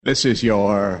This is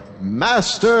your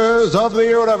Masters of the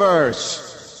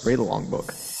Universe read-along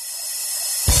book.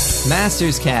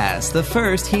 Masters Cast, the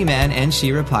first He-Man and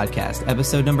She-Ra podcast,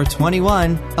 episode number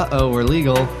 21, we're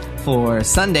legal, for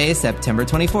Sunday, September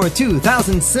 24th,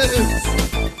 2006.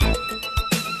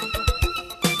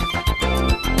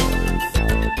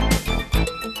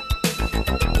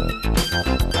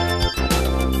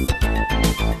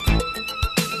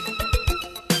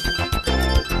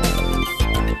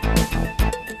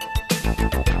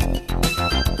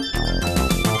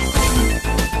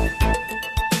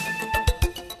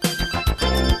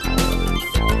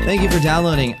 Thank you for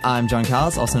downloading. I'm John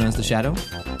Callis, also known as The Shadow.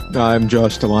 I'm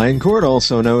Josh the Lioncourt,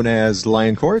 also known as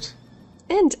Lioncourt.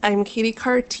 And I'm Katie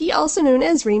Carty, also known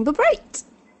as Rainbow Bright.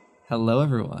 Hello,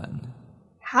 everyone.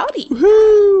 Howdy.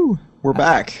 Woo! We're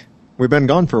back. We've been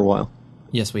gone for a while.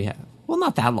 Yes, we have. Well,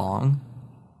 not that long.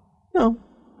 No.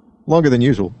 Longer than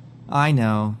usual. I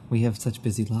know. We have such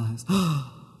busy lives. Oh,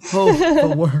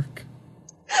 the work.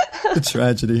 The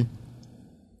tragedy.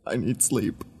 I need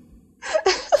sleep.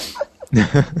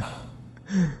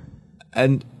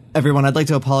 And everyone, I'd like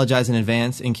to apologize in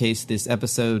advance in case this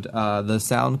episode, the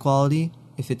sound quality,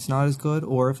 if it's not as good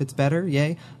or if it's better,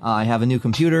 yay. I have a new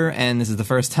computer, and this is the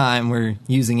first time we're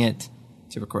using it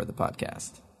to record the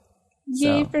podcast.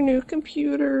 Yay for new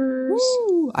computers.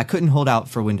 Woo! I couldn't hold out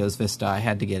for Windows Vista. I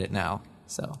had to get it now.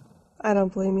 So I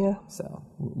don't blame you. So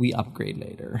we upgrade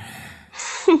later.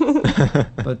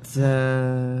 But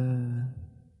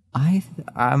I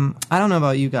don't know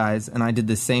about you guys, and I did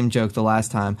the same joke the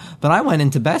last time, but I went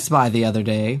into Best Buy the other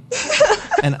day,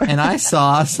 and I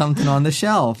saw something on the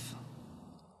shelf.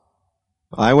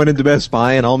 I went into Best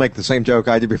Buy, and I'll make the same joke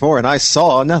I did before, and I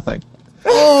saw nothing.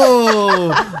 Oh!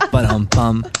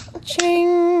 Ba-dum-bum.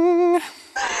 Ching!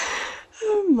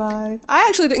 Oh my. I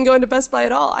actually didn't go into Best Buy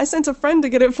at all. I sent a friend to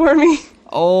get it for me.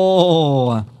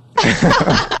 Oh!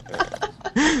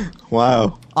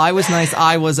 Wow. I was nice.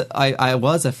 I was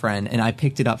a friend, and I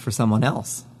picked it up for someone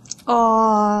else.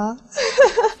 Aww.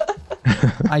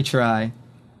 I try.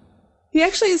 He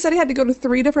actually said he had to go to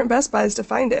 3 different Best Buys to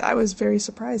find it. I was very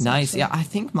surprised. Nice. Actually. Yeah, I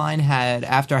think mine had,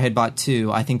 after I had bought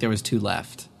 2, I think there was 2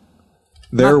 left.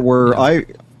 I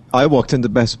walked into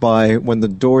Best Buy when the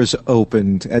doors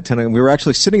opened at 10 a.m. We were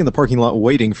actually sitting in the parking lot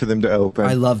waiting for them to open.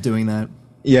 I love doing that.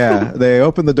 Yeah, they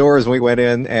opened the doors, we went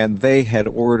in, and they had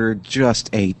ordered just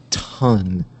a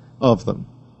ton of them.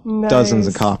 Nice. Dozens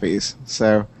of copies.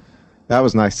 So that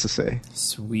was nice to see.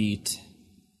 Sweet.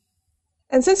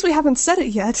 And since we haven't said it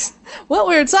yet, what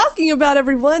we're talking about,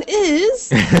 everyone,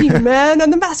 is He-Man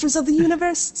and the Masters of the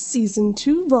Universe, Season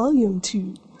 2, Volume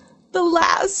 2. The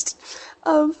last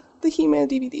of the He-Man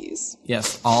DVDs.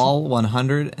 Yes, all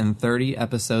 130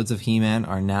 episodes of He-Man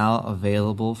are now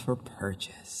available for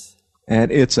purchase.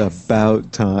 And it's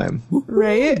about time.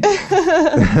 Right?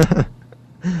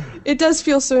 It does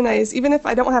feel so nice, even if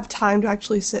I don't have time to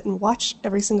actually sit and watch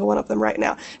every single one of them right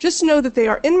now. Just to know that they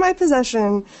are in my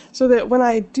possession so that when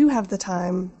I do have the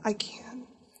time, I can.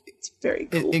 It's very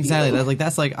cool. Exactly.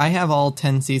 That's like, I have all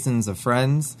 10 seasons of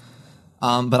Friends,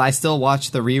 but I still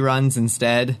watch the reruns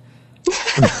instead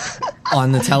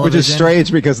on the television. Which is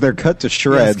strange because they're cut to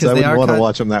shreds. Yes, I wouldn't want to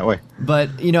watch them that way. But,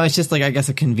 it's just like, I guess,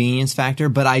 a convenience factor.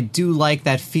 But I do like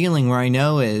that feeling where I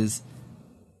know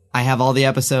I have all the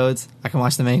episodes. I can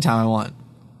watch them anytime I want.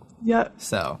 Yep.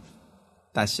 So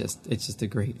it's just a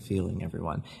great feeling,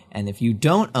 everyone. And if you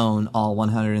don't own all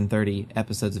 130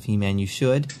 episodes of He-Man, you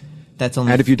should. That's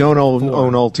only. And if you don't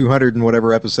own all 200 and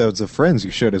whatever episodes of Friends,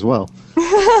 you should as well.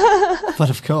 But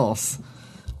of course.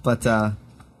 But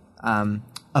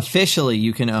officially,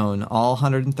 you can own all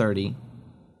 130.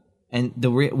 And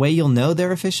the way you'll know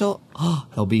they're official,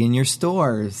 they'll be in your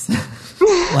stores,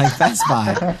 like Best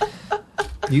Buy.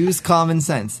 Use common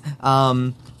sense.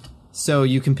 So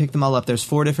you can pick them all up. There's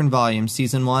 4 different volumes.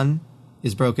 Season 1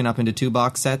 is broken up into 2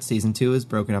 box sets. Season 2 is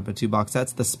broken up into 2 box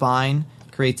sets. The spine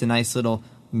creates a nice little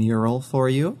mural for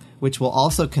you, which will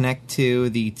also connect to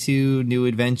the 2 new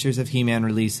Adventures of He-Man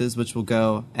releases, which will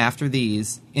go after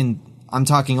these. I'm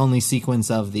talking only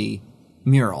sequence of the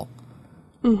mural.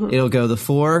 Mm-hmm. It'll go the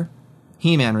 4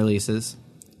 He-Man releases,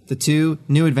 the 2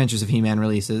 new Adventures of He-Man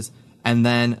releases, and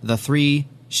then the 3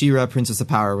 She-Ra Princess of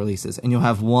Power releases. And you'll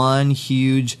have one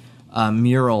huge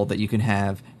mural that you can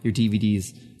have your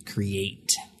DVDs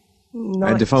create.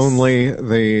 Nice. And if only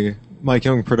the Mike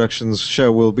Young Productions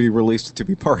show will be released to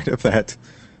be part of that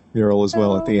mural as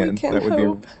well at the end. That would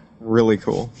be really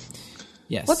cool.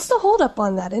 Yes. What's the holdup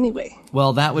on that anyway?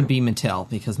 Well, that would be Mattel,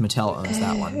 because Mattel owns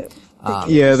that one.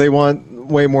 Yeah, they want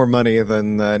way more money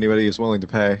than anybody is willing to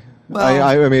pay. Well,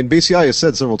 I mean, BCI has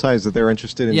said several times that they're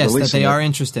interested in releasing it. Yes, that they are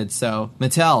interested. So,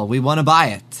 Mattel, we want to buy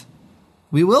it.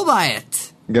 We will buy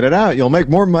it. Get it out. You'll make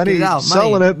more money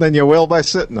selling it than you will by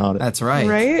sitting on it. That's right.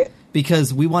 Right?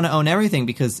 Because we want to own everything,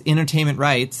 because Entertainment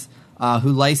Rights,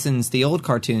 who licensed the old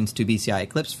cartoons to BCI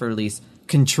Eclipse for release,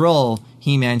 control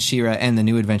He-Man, She-Ra, and the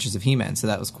New Adventures of He-Man. So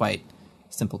that was quite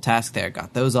a simple task there.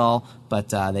 Got those all, but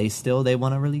they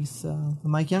want to release the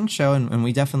Mike Young show, and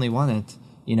we definitely want it.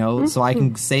 You know, so I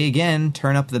can say again,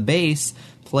 turn up the bass,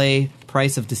 play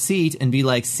Price of Deceit, and be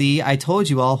like, see, I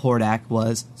told you all Hordak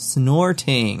was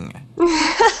snorting.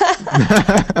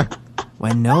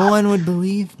 When no one would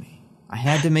believe me, I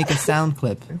had to make a sound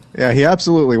clip. Yeah, he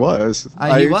absolutely was.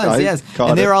 He was, yes.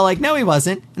 And they were all like, no, he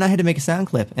wasn't. And I had to make a sound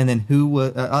clip. And then who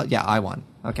was... yeah, I won.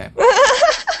 Okay.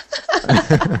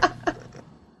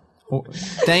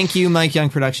 Thank you, Mike Young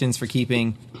Productions, for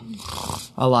keeping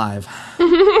alive.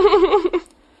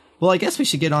 Well, I guess we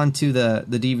should get on to the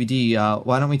DVD.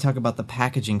 Why don't we talk about the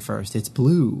packaging first? It's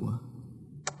blue.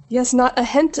 Yes, not a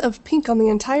hint of pink on the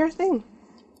entire thing.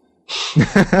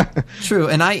 True,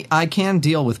 and I can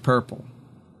deal with purple.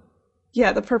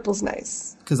 Yeah, the purple's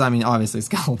nice. Because, I mean, obviously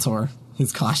Skeletor,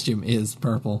 his costume is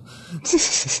purple.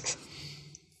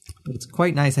 But it's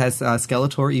quite nice. It has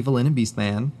Skeletor, Evelyn, and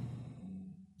Beastman.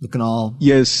 Looking all...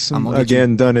 Yes,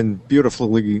 again, done and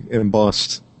beautifully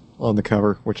embossed on the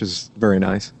cover, which is very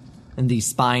nice. And the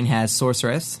spine has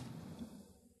Sorceress.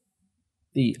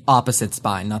 The opposite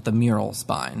spine, not the mural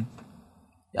spine.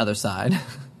 The other side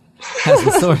has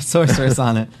the Sorceress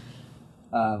on it.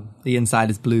 The inside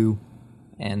is blue.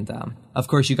 And, of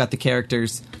course, you got the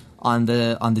characters on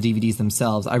the DVDs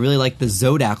themselves. I really like the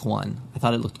Zodak one. I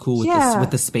thought it looked cool with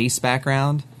the space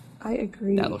background. I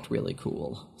agree. That looked really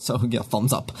cool. So, yeah,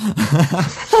 thumbs up.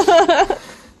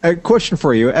 A question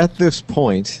for you. At this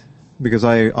point, because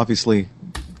I obviously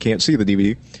can't see the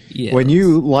DVD, yes. When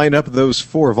you line up those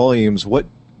 4 volumes, what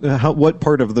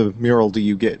part of the mural do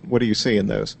you get? What do you see in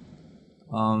those?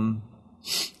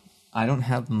 I don't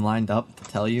have them lined up to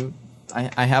tell you.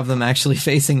 I have them actually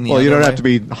facing the Well, other you don't way. have to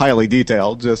be highly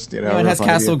detailed, just, No, it has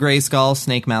Castle Grayskull,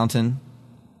 Snake Mountain.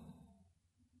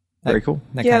 Very cool.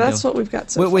 Yeah, that's what we've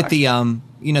got so far. With the,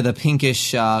 the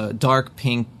pinkish, dark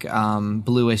pink,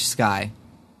 bluish sky.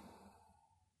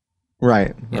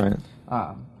 Right, Yeah.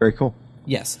 right. Very cool.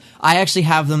 Yes. I actually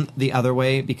have them the other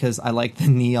way because I like the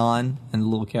neon and the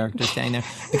little characters standing there.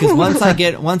 Because once I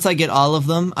get all of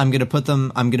them, I'm going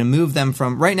to move them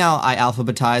from, right now I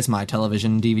alphabetize my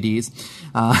television DVDs.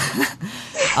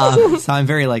 So I'm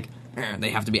very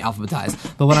they have to be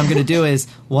alphabetized. But what I'm going to do is,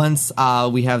 once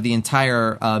we have the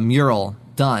entire mural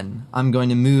done, I'm going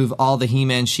to move all the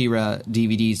He-Man, She-Ra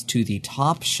DVDs to the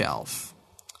top shelf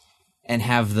and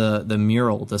have the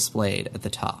mural displayed at the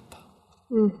top.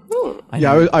 Mm-hmm.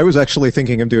 Yeah, I was actually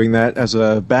thinking of doing that as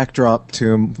a backdrop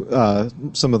to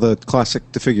some of the classic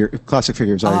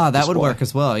figures. That would work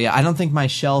as well. Yeah, I don't think my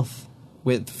shelf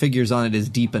with figures on it is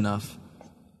deep enough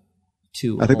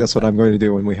to. I think that's what I'm going to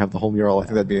do when we have the whole mural. I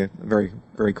think that'd be a very,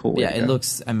 very cool way. Yeah, it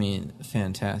looks,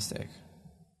 fantastic.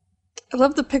 I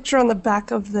love the picture on the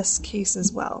back of this case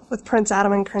as well, with Prince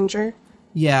Adam and Cringer.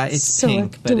 Yeah, it's so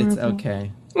pink, adorable. but it's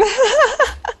okay.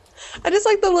 I just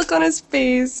like the look on his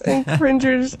face, and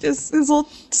Cringer's just his little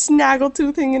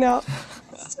snaggletooth hanging out.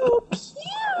 So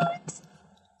cute.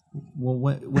 Well,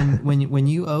 when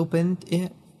you opened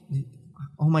it,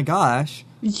 oh my gosh!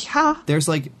 Yeah, There's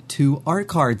 2 art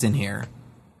cards in here.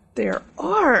 there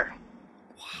are.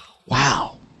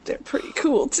 Wow. They're pretty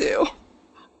cool too.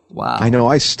 Wow! I know.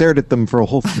 I stared at them for a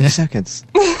whole 3 seconds.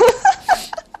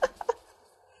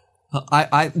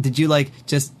 Did you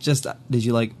did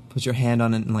you put your hand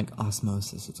on it and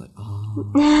osmosis? It's I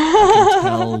can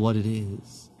tell what it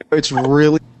is. It's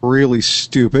really, really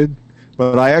stupid.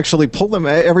 But I actually pull them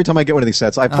every time I get one of these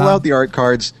sets. I pull out the art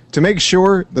cards to make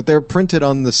sure that they're printed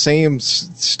on the same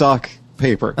stock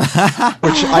paper,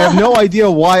 which I have no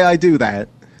idea why I do that,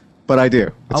 but I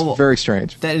do. It's very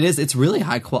strange. That it is. It's really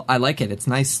high quality. I like it. It's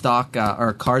nice stock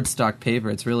or card stock paper.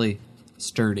 It's really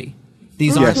sturdy.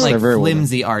 These aren't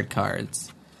flimsy art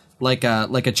cards. Like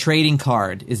a trading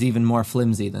card is even more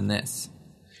flimsy than this.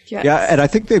 Yes. Yeah, and I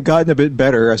think they've gotten a bit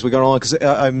better as we go along, because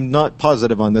I'm not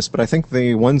positive on this, but I think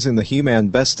the ones in the He-Man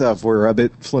best of were a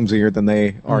bit flimsier than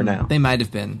they are now. They might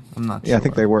have been. I'm not sure. Yeah, I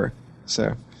think they were.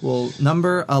 So. Well,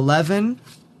 number 11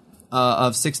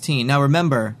 of 16. Now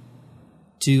remember,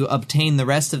 to obtain the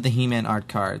rest of the He-Man art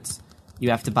cards, you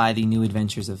have to buy the New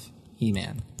Adventures of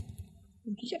He-Man.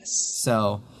 Yes.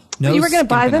 So, But you were going to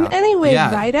buy them anyway,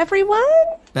 Yeah. right, everyone?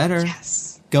 Better.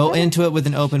 Yes. Go into it with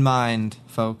an open mind,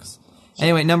 folks.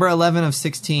 Anyway, number 11 of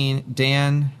 16,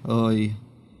 Dan. Oy.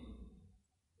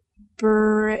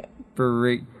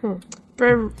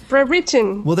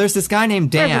 Brereton. Well, there's this guy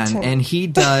named Dan, Brereton. and he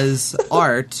does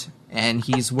art, and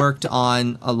he's worked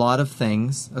on a lot of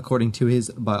things, according to his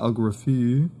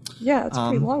biography. Yeah, it's a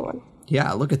pretty long one.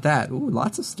 Yeah, look at that. Ooh,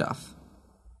 lots of stuff.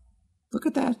 Look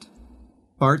at that.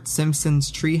 Bart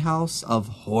Simpson's Treehouse of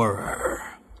Horror.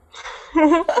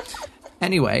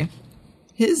 Anyway,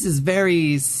 his is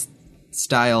very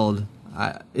styled.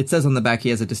 It says on the back he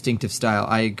has a distinctive style.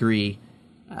 I agree.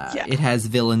 Yeah. It has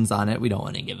villains on it. We don't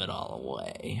want to give it all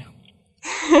away.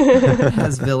 It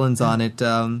has villains on it.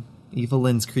 Evil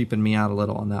Lynn's creeping me out a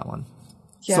little on that one.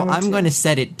 Yeah, so me I'm too. going to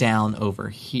set it down over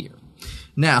here.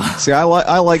 Now, See, I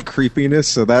like creepiness,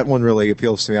 so that one really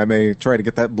appeals to me. I may try to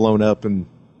get that blown up and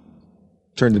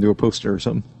turned into a poster or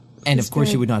something. and It's of course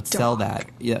very you would not sell that.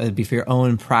 Yeah, it'd be for your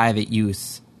own private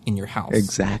use in your house.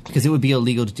 Exactly. Because it would be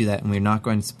illegal to do that, and we're not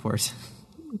going to support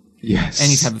Yes.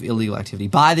 any type of illegal activity.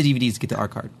 Buy the DVDs, get the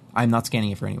art card. I'm not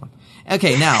scanning it for anyone.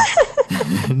 Okay, now,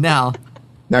 now,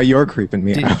 Now you're creeping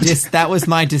me out. that was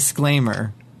my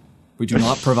disclaimer. We do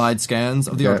not provide scans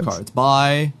of the art Yes. cards.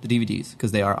 Buy the DVDs,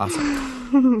 because they are awesome.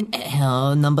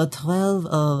 Number 12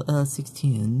 of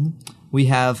 16, we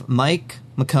have Mike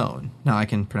McCone. Now I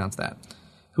can pronounce that.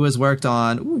 Who has worked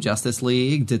on Justice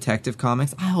League, Detective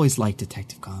Comics. I always liked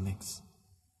Detective Comics.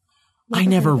 I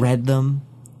never read them,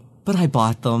 but I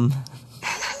bought them.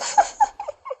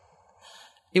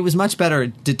 It was much better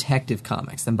Detective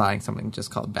Comics than buying something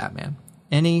just called Batman.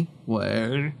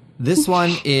 Anyway, this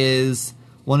one is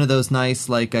one of those nice,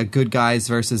 like, good guys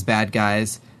versus bad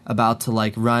guys about to,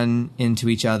 like, run into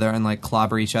each other and, like,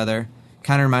 clobber each other.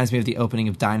 Kind of reminds me of the opening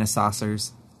of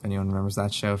Dinosaurs. If anyone remembers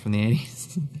that show from the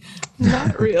 80s.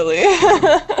 Not really.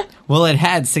 Well, it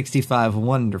had 65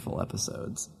 wonderful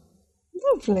episodes.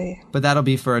 Lovely. But that'll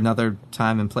be for another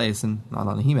time and place and not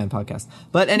on a He-Man podcast.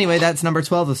 But anyway, that's number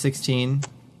 12 of 16.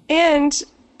 And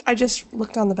I just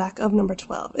looked on the back of number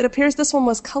 12. It appears this one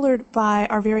was colored by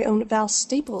our very own Val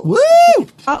Staples. Woo!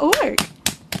 .org.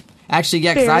 Actually,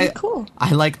 yeah, Very because cool.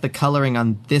 I like the coloring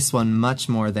on this one much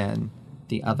more than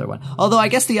the other one. Although I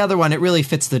guess the other one, it really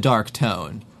fits the dark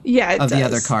tone Yeah, it of does. the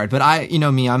other card. But you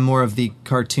know me, I'm more of the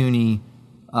cartoony.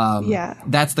 Yeah.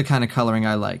 That's the kind of coloring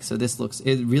I like. So this looks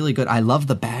really good. I love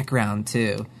the background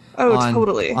too. Oh,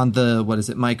 totally. On the, what is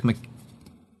it, Mike Mike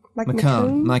McCone.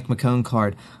 McCone? Mike McCone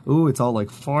card. Ooh, it's all like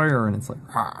fire, and it's like,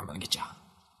 I'm gonna get ya.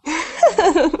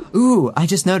 Ooh, I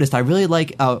just noticed. I really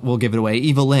like. We'll give it away.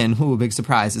 Evil Lynn. Ooh, big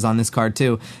surprise is on this card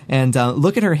too. And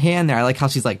look at her hand there. I like how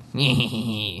she's like with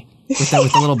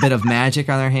a little bit of magic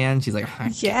on her hand. She's like, "I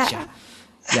get Yeah. ya."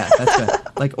 Yeah, that's good.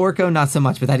 Like Orko, not so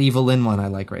much, but that Evil Lynn one I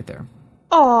like right there.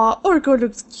 Aw, Orko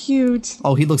looks cute.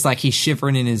 Oh, he looks like he's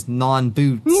shivering in his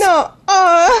non-boots. No,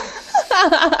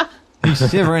 He's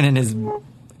shivering in his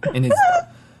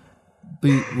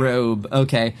boot robe.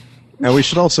 Okay. Now we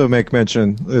should also make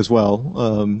mention as well.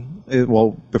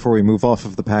 Before we move off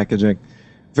of the packaging,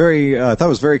 I thought it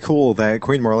was very cool that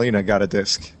Queen Marlena got a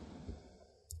disc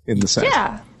in the set.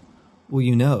 yeah. Well,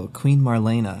 you know, Queen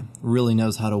Marlena really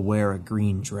knows how to wear a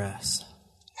green dress.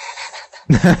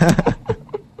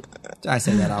 Did I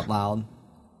say that out loud?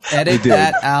 Edit did.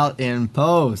 that out in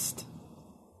post.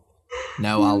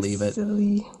 No, I'll leave it.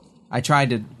 Silly. I tried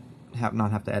to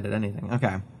not have to edit anything.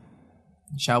 Okay.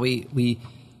 Shall we?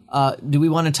 Do we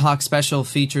want to talk special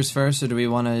features first, or do we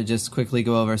want to just quickly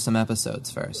go over some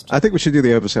episodes first? I think we should do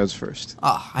the episodes first.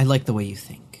 I like the way you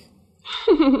think.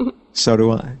 So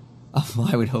do I. Oh, well,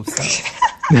 I would hope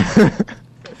so.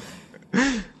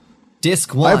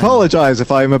 Disc 1. I apologize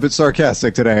if I'm a bit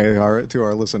sarcastic today to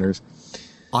our listeners.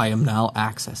 I am now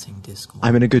accessing Disc 1.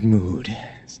 I'm in a good mood.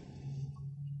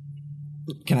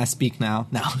 Can I speak now?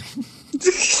 No.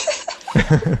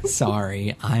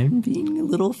 Sorry, I'm being a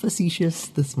little facetious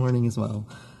this morning as well.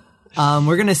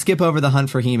 We're going to skip over the hunt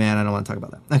for He-Man. I don't want to talk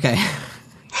about that.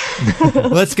 Okay.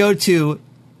 Let's go to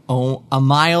a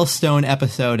milestone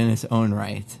episode in its own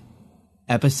right.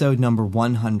 Episode number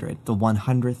 100. The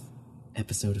 100th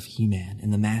episode of He-Man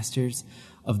and the Masters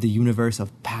of the Universe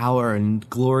of Power and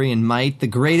Glory and Might. The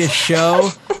greatest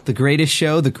show. The greatest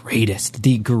show. The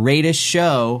greatest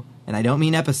show. And I don't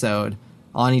mean episode.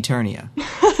 On Eternia.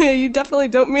 You definitely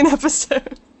don't mean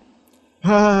episode.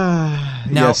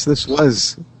 Yes, this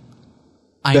was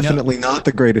I know- definitely not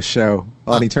the greatest show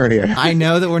on Eternia. I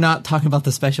know that we're not talking about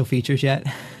the special features yet,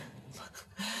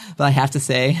 but I have to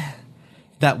say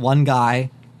that one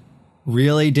guy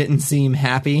really didn't seem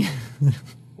happy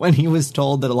when he was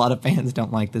told that a lot of fans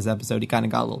don't like this episode. He kind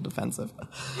of got a little defensive.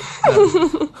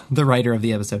 The writer of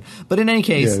the episode. But in any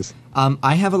case, Yes.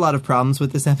 I have a lot of problems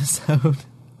with this episode.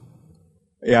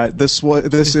 Yeah, this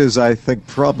is, I think,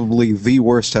 probably the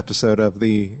worst episode of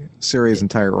the series'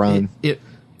 entire run.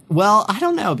 Well, I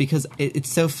don't know, because it's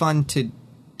so fun to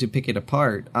pick it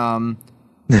apart. I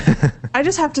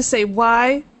just have to say,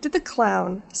 why did the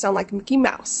clown sound like Mickey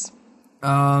Mouse?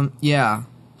 Yeah.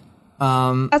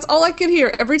 That's all I could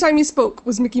hear every time he spoke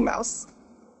was Mickey Mouse.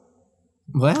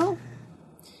 Well,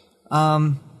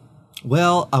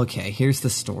 okay, here's the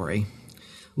story.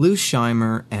 Lou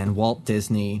Scheimer and Walt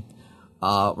Disney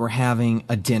were having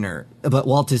a dinner, but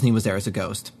Walt Disney was there as a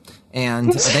ghost.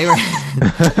 And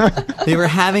they were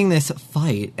having this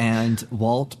fight, and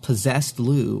Walt possessed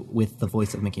Lou with the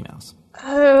voice of Mickey Mouse.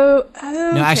 Oh,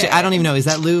 okay. No, actually, I don't even know. Is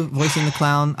that Lou voicing the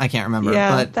clown? I can't remember.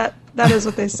 Yeah, but, that is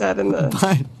what they said in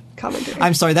the commentary.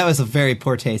 I'm sorry, that was a very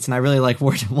poor taste, and I really like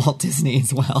Walt Disney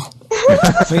as well.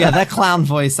 But yeah, that clown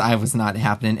voice, I was not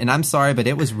happening. And I'm sorry, but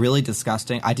it was really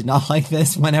disgusting. I did not like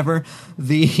this whenever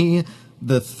the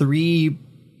three...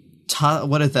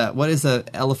 what is that? What is a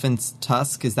elephant's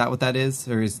tusk? Is that what that is?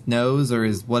 Or his nose? Or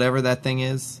his whatever that thing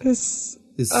is? His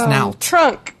snout.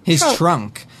 Trunk. His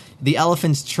trunk. The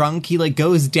elephant's trunk, he like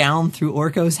goes down through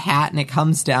Orko's hat and it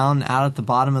comes down out at the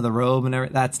bottom of the robe and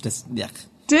everything. That's just, yuck.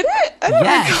 Did it? I don't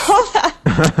recall that.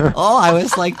 Oh, I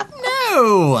was like,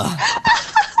 no!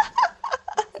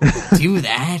 Don't do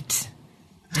that.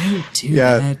 Don't do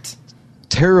that.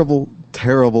 Terrible,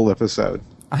 terrible episode.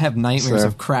 I have nightmares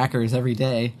of crackers every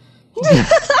day.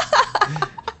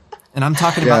 And I'm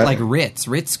talking about like Ritz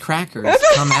crackers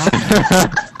come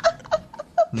at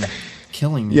me.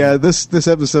 Killing me. Yeah, this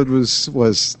episode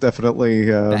was definitely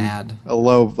bad. A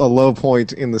low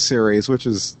point in the series, which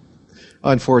is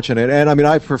unfortunate. And I mean,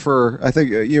 I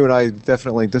think you and I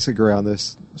definitely disagree on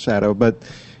this, Shadow, but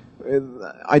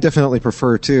I definitely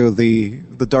prefer too the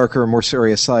darker, more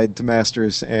serious side to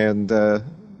Masters, and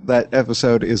that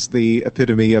episode is the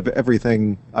epitome of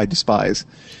everything I despise.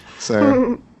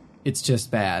 So it's just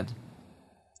bad.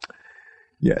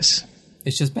 Yes.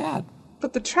 It's just bad.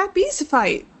 But the trapeze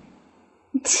fight.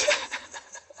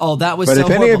 Oh, that was but so if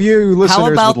any horrible. of you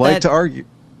listeners would like to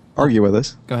argue with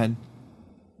us. Go ahead.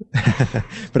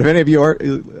 But if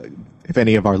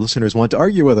any of our listeners want to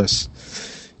argue with us,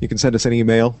 you can send us an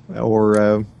email or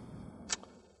a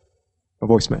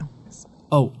voicemail.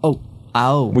 Oh.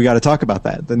 We got to talk about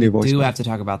that, the new voicemail. We do have to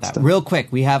talk about that. Real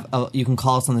quick, we have you can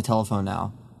call us on the telephone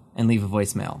now and leave a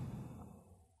voicemail.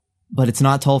 But it's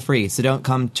not toll free, so don't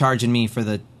come charging me for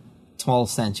the 12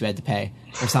 cents you had to pay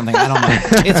or something. I don't know.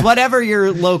 It's whatever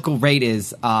your local rate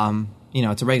is. It's a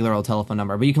regular old telephone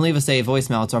number. But you can leave us a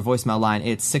voicemail. It's our voicemail line.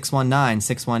 It's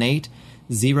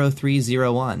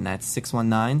 619-618-0301. That's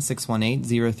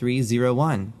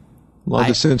 619-618-0301. Long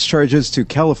distance charges to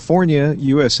California,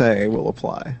 USA will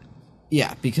apply.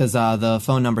 Yeah, because the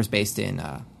phone number is based in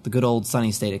the good old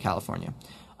sunny state of California.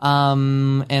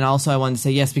 And also I wanted to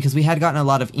say yes, because we had gotten a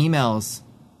lot of emails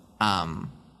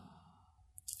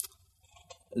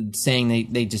saying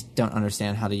they just don't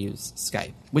understand how to use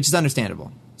Skype, which is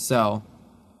understandable. So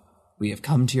we have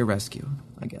come to your rescue,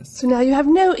 I guess. So now you have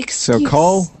no excuse. So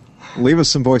call, leave us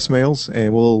some voicemails,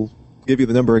 and we'll give you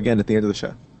the number again at the end of the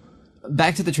show.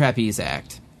 Back to the Trapeze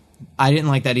Act. I didn't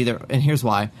like that either, and here's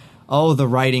why. Oh, the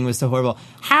writing was so horrible.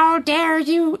 How dare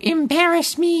you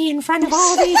embarrass me in front of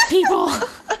all these people?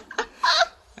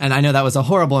 And I know that was a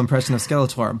horrible impression of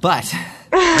Skeletor, but...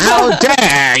 How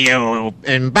dare you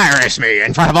embarrass me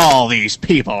in front of all these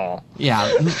people?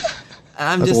 Yeah.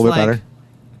 I'm That's just a little like... bit better.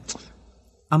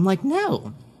 I'm like,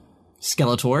 no.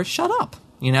 Skeletor, shut up.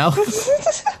 You know?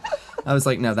 I was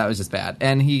like, no, that was just bad.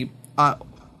 And he...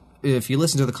 if you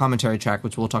listen to the commentary track,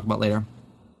 which we'll talk about later...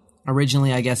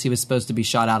 Originally, I guess he was supposed to be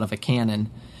shot out of a cannon,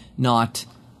 not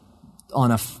on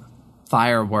a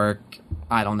firework.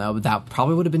 I don't know, but that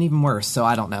probably would have been even worse, so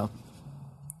I don't know.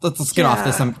 Let's get off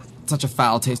this. I'm such a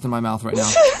foul taste in my mouth right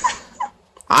now.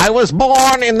 I was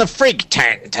born in the freak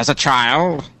tent as a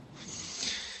child.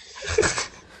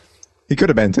 He could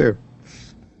have been, too.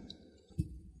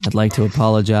 I'd like to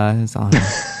apologize on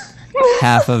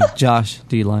behalf of Josh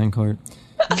D. Lioncourt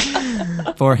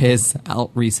for his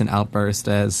recent outburst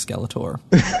as Skeletor.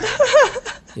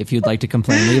 If you'd like to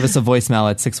complain, leave us a voicemail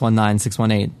at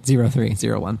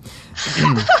 619-618-0301.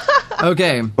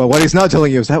 Okay. But what he's not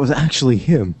telling you is that was actually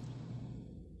him.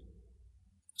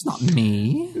 It's not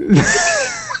me.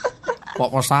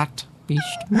 What was that, beast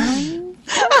man?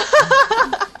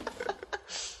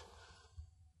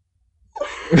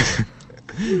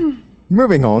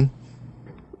 Moving on.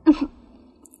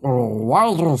 Oh,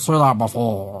 why did you say that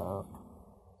before?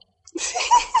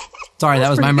 Sorry,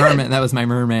 that was my merman. That was my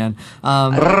merman.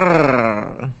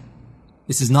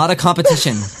 This is not a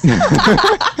competition.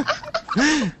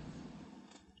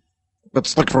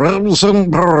 It's the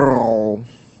Crimson Pearl.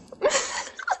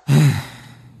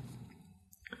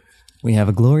 We have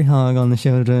a glory hog on the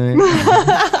show today.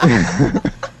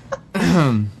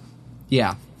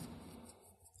 Yeah.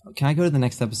 Can I go to the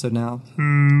next episode now?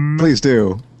 Please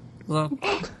do. Look,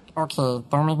 okay,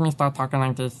 don't make me start talking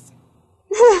like this.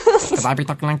 Because I be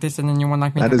talking like this and then you won't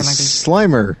like me That talking is like this.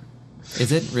 Slimer.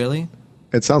 Is it really?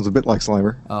 It sounds a bit like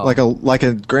Slimer. Oh. Like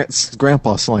a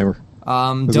grandpa Slimer.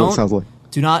 That's what it sounds like.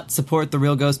 Do not support the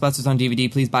real Ghostbusters on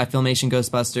DVD. Please buy Filmation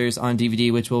Ghostbusters on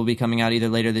DVD, which will be coming out either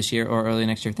later this year or early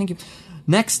next year. Thank you.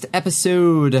 Next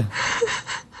episode,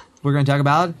 we're going to talk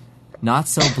about Not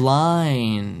So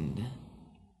Blind.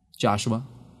 Joshua.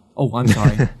 Oh, I'm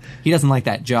sorry. He doesn't like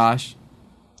that. Josh.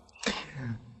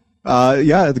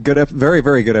 Yeah, very,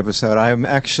 very good episode. I'm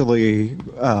actually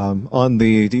on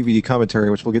the DVD commentary,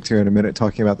 which we'll get to in a minute,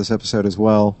 talking about this episode as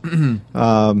well.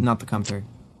 Not the commentary.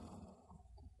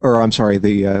 Or, I'm sorry,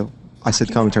 I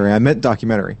said commentary. I meant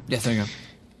documentary. Yes, there you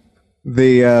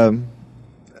go.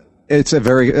 It's a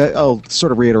very, I'll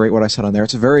sort of reiterate what I said on there.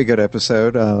 It's a very good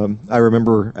episode. I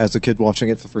remember as a kid watching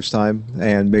it for the first time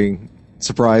and being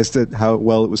surprised at how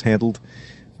well it was handled.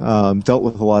 Dealt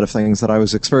with a lot of things that I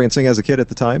was experiencing as a kid at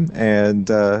the time, and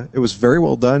it was very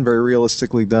well done, very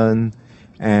realistically done,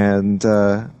 and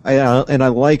I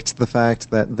liked the fact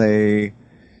that they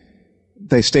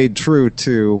stayed true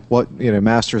to what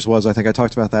Masters was. I think I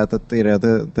talked about that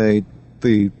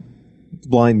the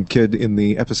blind kid in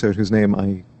the episode whose name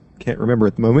I can't remember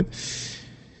at the moment,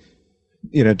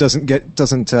 doesn't get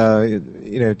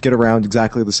around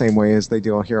exactly the same way as they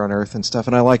do here on Earth and stuff.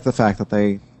 And I like the fact that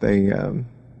they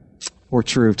were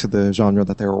true to the genre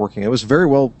that they were working. It was very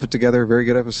well put together, very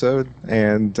good episode,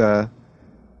 and it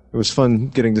was fun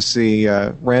getting to see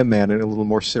Ram Man in a little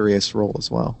more serious role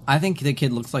as well. I think the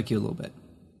kid looks like you a little bit.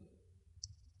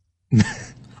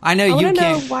 I know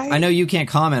you can't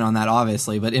comment on that,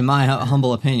 obviously, but in my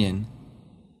humble opinion,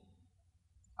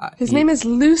 His name is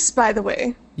Luce, by the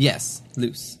way. Yes,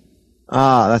 Luce.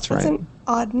 Ah, that's right. That's an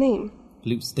odd name.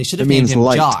 Luce. They should have named him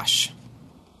light. Josh.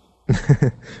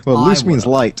 Well, Luce means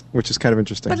would've. light, which is kind of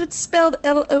interesting. But it's spelled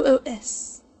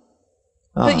Loos.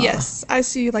 But yes, I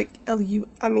see Luc.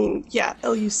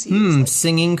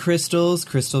 Singing crystals,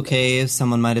 crystal caves.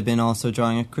 Someone might have been also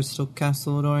drawing a crystal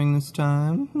castle during this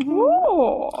time.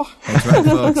 Oh. That's right,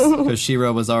 folks, because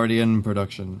She-Ra was already in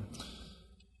production.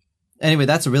 Anyway,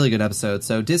 that's a really good episode.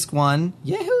 So, Disc 1,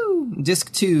 yahoo!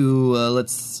 Disc 2,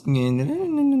 let's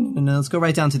go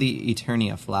right down to the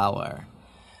Eternia flower.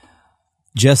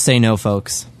 Just say no,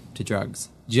 folks, to drugs.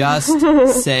 Just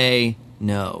say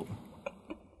no.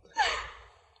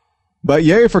 But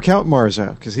yay for Count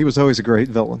Marzo, because he was always a great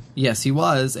villain. Yes, he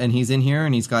was, and he's in here,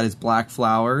 and he's got his black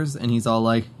flowers, and he's all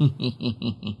like... Well,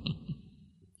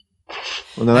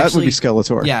 no, that would be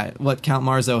Skeletor. Yeah, what Count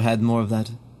Marzo had more of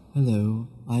that, hello,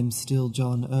 I'm still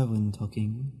John Irwin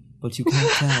talking, but you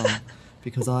can't tell,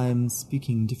 because I am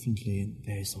speaking differently and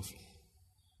very softly.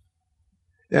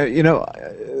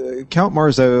 Count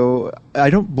Marzo, I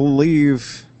don't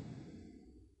believe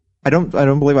I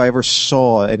ever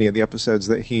saw any of the episodes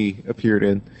that he appeared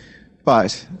in,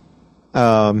 but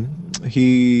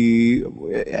he,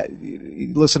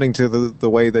 listening to the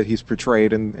way that he's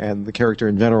portrayed and the character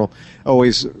in general,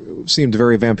 always seemed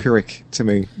very vampiric to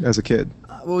me as a kid.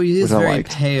 Well, he is very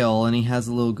pale, and he has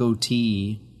a little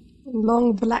goatee.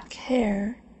 Long black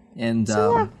hair. And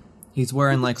he's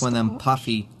wearing like one of them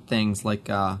puffy things, like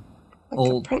a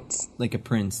prince. Like a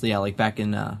prince, yeah, like back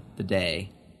in the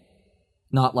day.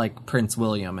 Not like Prince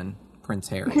William and Prince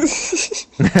Harry.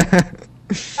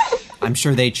 I'm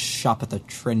sure they'd shop at the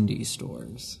trendy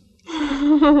stores.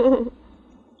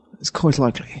 It's quite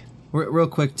likely. Real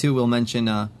quick, too, we'll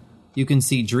mention you can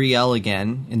see Driel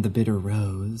again in The Bitter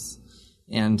Rose.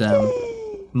 And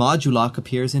Modulok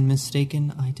appears in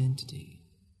Mistaken Identity.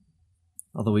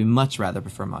 Although we much rather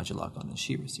prefer Modulok on the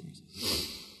She-Ra series.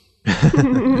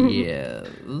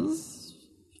 Yes.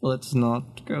 Let's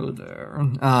not go there.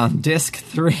 Disc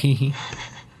 3.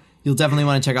 You'll definitely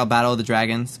want to check out Battle of the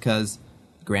Dragons, because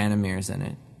Granimir's in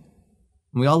it.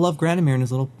 We all love Granimir in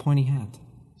his little pointy hat.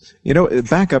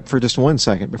 Back up for just 1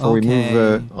 second before we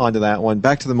move on to that one.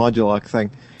 Back to the Modulok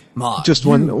thing. Just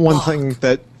one thing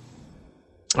that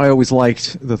I always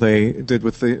liked that they did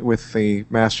with the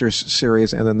Masters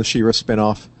series and then the She-Ra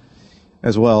spinoff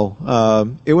as well.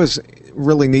 It was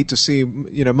really neat to see,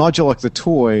 Modulok the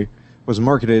toy was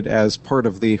marketed as part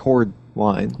of the Horde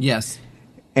line. Yes.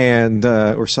 And,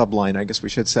 or subline, I guess we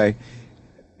should say.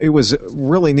 It was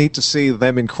really neat to see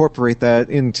them incorporate that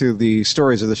into the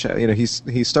stories of the show.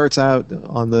 He starts out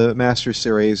on the Master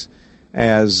series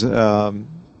as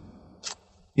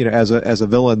as a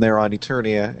villain there on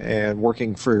Eternia and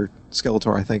working for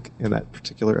Skeletor, I think, in that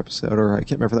particular episode, or I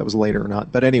can't remember if that was later or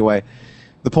not. But anyway,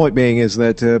 the point being is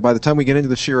that by the time we get into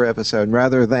the She-Ra episode,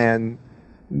 rather than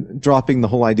dropping the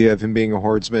whole idea of him being a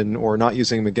hordeman or not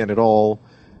using him again at all,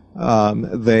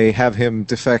 they have him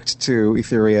defect to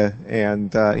Etheria,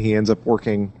 and he ends up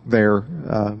working there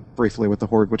briefly with the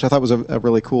Horde, which I thought was a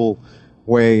really cool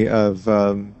way of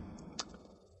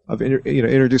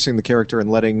introducing the character and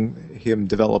letting him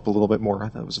develop a little bit more. I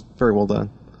thought it was very well done.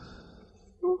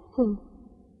 Mm-hmm.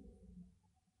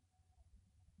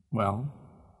 Well,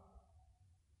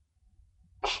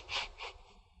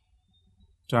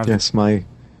 yes, my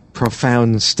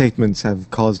profound statements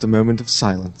have caused a moment of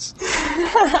silence.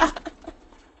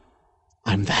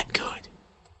 I'm that good.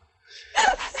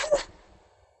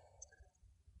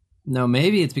 No,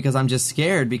 maybe it's because I'm just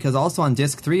scared, because also on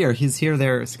Disc 3, or he's here,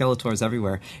 there are Skeletors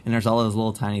everywhere, and there's all those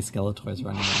little tiny Skeletors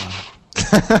running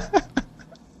around.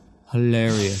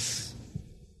 Hilarious.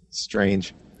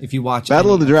 Strange. If you watch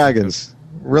Battle any of the Dragons.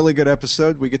 Really good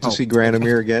episode. We get to see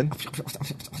Granomir again.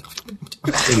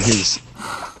 In his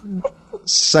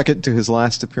second to his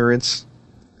last appearance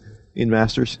in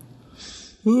Masters.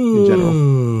 In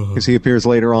general. Because he appears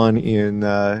later on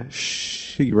in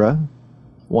She-Ra.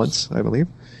 Once, I believe.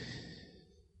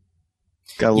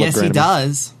 Gotta love Yes, he Granomir.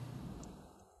 does.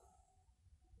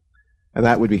 And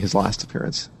that would be his last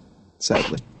appearance.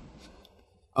 Sadly.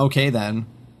 Okay, then.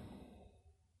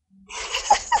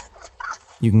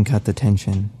 You can cut the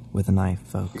tension with a knife,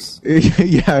 folks.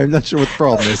 Yeah, I'm not sure what the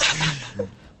problem is.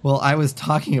 Well, I was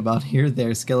talking about here, there,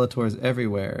 Skeletors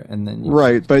everywhere, and then...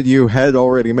 Right, but you had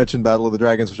already mentioned Battle of the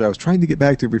Dragons, which I was trying to get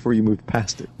back to before you moved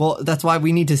past it. Well, that's why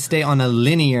we need to stay on a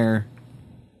linear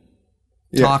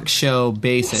talk show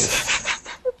basis.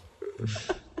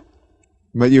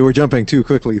 But you were jumping too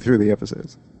quickly through the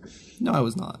episodes. No, I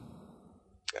was not.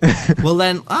 Well,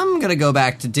 then, I'm going to go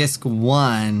back to Disc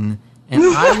 1, and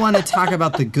I want to talk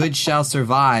about The Good Shall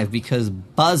Survive, because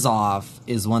Buzz-Off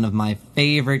is one of my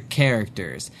favorite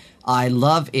characters. I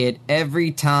love it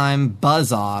every time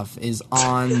Buzz-Off is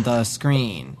on the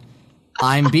screen.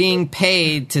 I'm being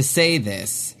paid to say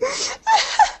this.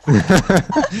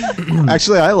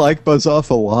 Actually, I like Buzz-Off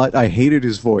a lot. I hated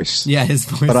his voice. Yeah, his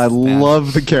voice But I is bad.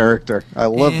 love the character. I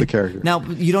love the character. Now,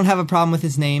 you don't have a problem with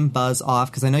his name, Buzz-Off,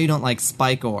 because I know you don't like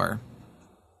Spike-Ore.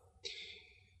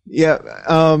 Yeah,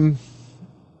 I'm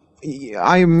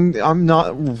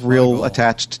not real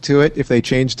attached to it. If they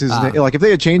changed his name, like if they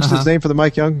had changed his name for the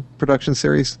Mike Young production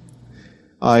series,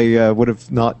 I would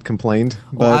have not complained.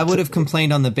 Well, But I would have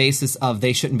complained on the basis of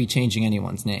they shouldn't be changing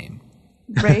anyone's name.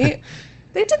 Right?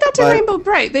 They did that to But- Rainbow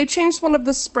Bright. They changed one of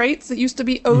the sprites that used to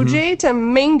be OJ to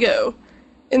Mango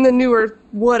in the newer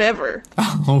whatever.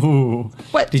 Oh,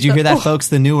 What did you the- hear that, oh. folks?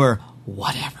 The newer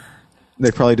whatever.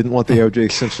 they probably didn't want the O.J.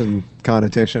 Simpson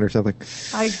connotation or something.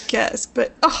 I guess,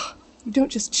 but you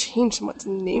don't just change someone's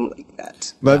name like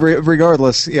that. But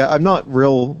regardless, yeah, I'm not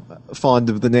real fond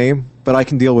of the name, but I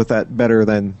can deal with that better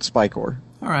than Spike-Ore.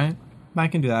 All right, I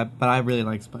can do that, but I really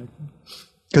like Spike.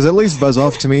 Because at least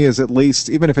Buzz-Off to me is at least,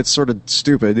 even if it's sort of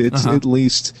stupid, it's at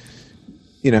least,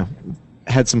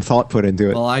 had some thought put into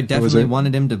it. Well, I It was definitely a-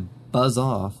 wanted him to buzz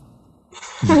off.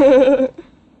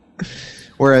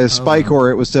 Whereas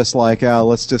Spike-Ore, it was just like,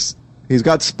 he's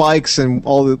got spikes and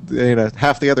all the,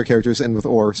 half the other characters end with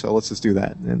or, so let's just do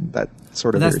that. And that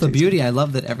sort But of that's the irritates me. beauty. I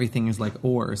love that everything is like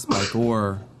or, Spike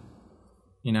or,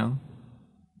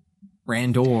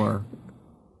 Randor.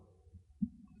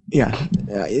 Yeah,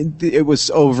 it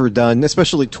was overdone,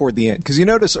 especially toward the end. Because you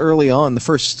notice early on, the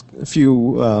first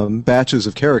few batches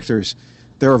of characters,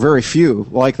 there are very few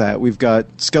like that. We've got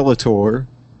Skeletor.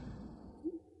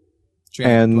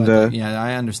 And, yeah,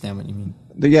 I understand what you mean.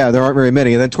 There aren't very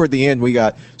many. And then toward the end, we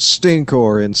got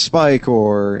Stinkor and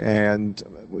Spike-Ore and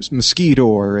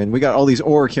Mosquito-Ore, and we got all these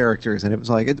Ore characters. And it was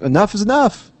like, enough is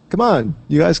enough. Come on,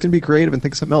 you guys can be creative and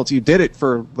think of something else. You did it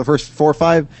for the first 4 or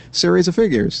 5 series of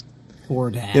figures.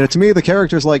 Poor dad. To me, the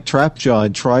characters like Trapjaw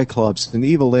and Triclops and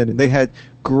Evil Lyn, and they had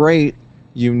great,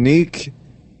 unique,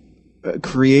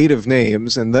 creative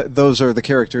names, and those are the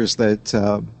characters that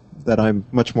I'm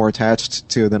much more attached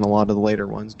to than a lot of the later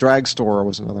ones. Dragstore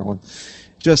was another one.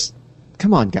 Just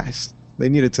come on, guys. They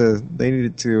needed to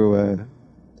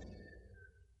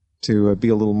be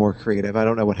a little more creative. I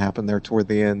don't know what happened there toward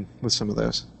the end with some of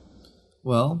those.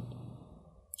 Well,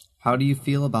 how do you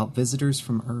feel about Visitors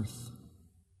from Earth?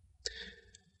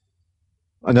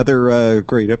 Another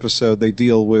great episode. They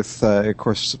deal with, of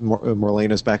course,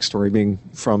 Morlena's backstory being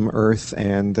from Earth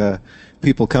and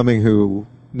people coming who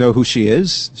know who she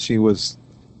is. She was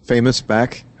famous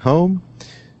back home.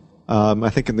 I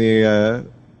think in the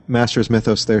Master's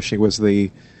Mythos there, she was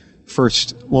the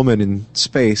first woman in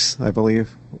space, I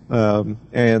believe.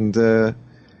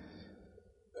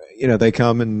 They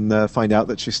come and find out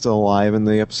that she's still alive, and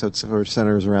the episode sort of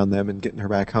centers around them and getting her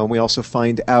back home. We also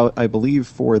find out, I believe,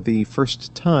 for the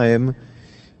first time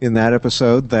in that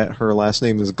episode that her last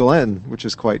name is Glenn, which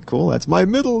is quite cool. That's my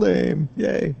middle name.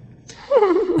 Yay.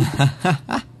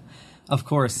 Of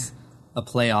course, a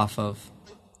play off of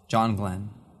John Glenn.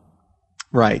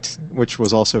 Right, which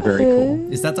was also very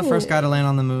cool. Is that the first guy to land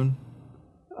on the moon?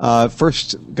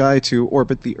 First guy to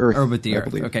orbit the Earth. Orbit the I Earth.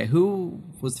 believe. Okay, who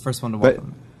was the first one to walk on the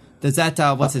moon? Does that,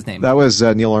 what's his name? That was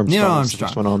Neil Armstrong. Neil Was the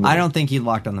first one Armstrong. on the I moon. don't think he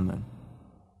walked on the moon.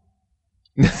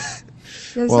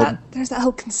 There's that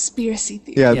whole conspiracy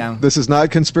theory. Yeah, this is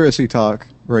not conspiracy talk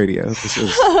radio. This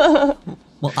is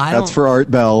Well, that's for Art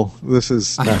Bell. This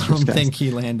is I Master's don't Cast. think he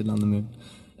landed on the moon.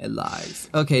 It lies.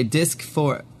 Okay, disc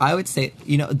 4. I would say,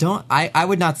 I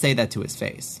would not say that to his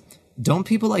face. Don't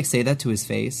people say that to his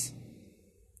face?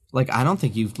 I don't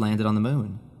think you've landed on the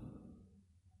moon.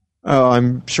 Oh,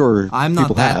 I'm sure I'm not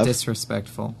people that have.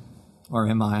 disrespectful. Or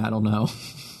am I? I don't know.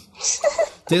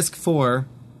 Disc 4.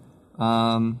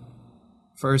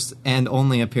 First and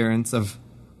only appearance of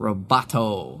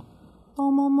Roboto.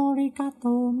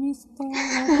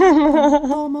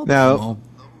 Now,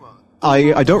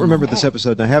 I don't remember this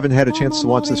episode, and I haven't had a chance to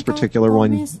watch this particular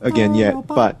one again yet,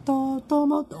 but we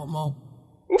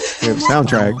have a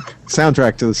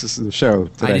soundtrack to the show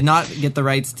today. I did not get the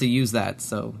rights to use that,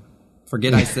 so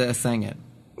forget I sang it.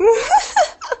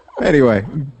 Anyway,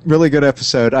 really good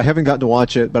episode. I haven't gotten to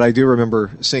watch it, but I do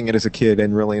remember seeing it as a kid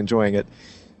and really enjoying it.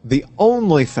 The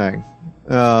only thing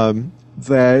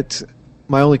that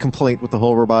my only complaint with the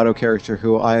whole Roboto character,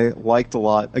 who I liked a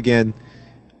lot, again,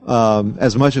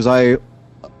 as much as I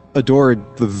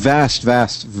adored the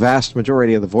vast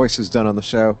majority of the voices done on the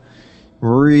show,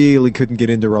 really couldn't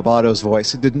get into Roboto's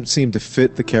voice. It didn't seem to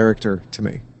fit the character to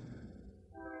me.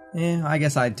 Yeah, I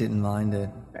guess I didn't mind it.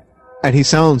 And he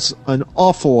sounds an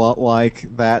awful lot like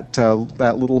that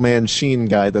little man Sheen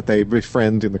guy that they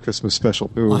befriend in the Christmas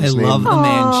special. Ooh, I his name- love the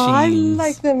man I Sheens.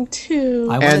 like them too.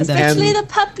 I wanted them Especially to- the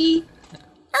puppy.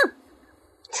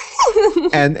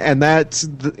 and that's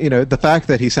the fact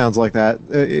that he sounds like that,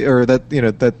 or that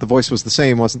that the voice was the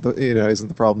same wasn't isn't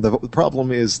the problem. The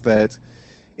problem is that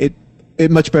it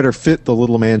much better fit the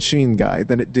little man Sheen guy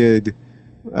than it did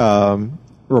Roboto.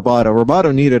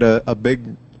 Roboto needed a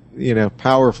big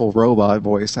powerful robot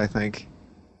voice, I think,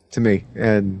 to me,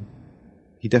 and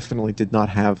he definitely did not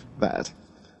have that.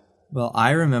 Well,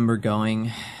 I remember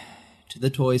going to the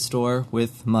toy store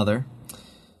with Mother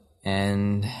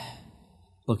and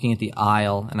looking at the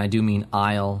aisle, and I do mean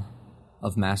aisle,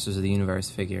 of Masters of the Universe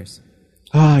figures.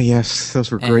 Ah, yes,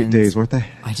 those were great And days, weren't they?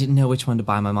 I didn't know which one to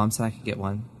buy. My mom said I could get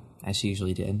one, as she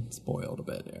usually did. Spoiled a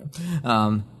bit there.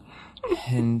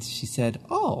 And she said,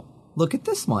 "Oh, look at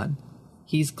this one.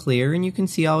 He's clear and you can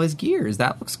see all his gears.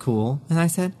 That looks cool." And I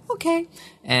said, "Okay."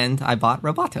 And I bought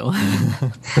Roboto.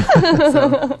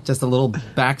 So, just a little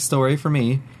backstory for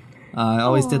me. I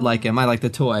always did like him. I like the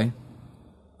toy.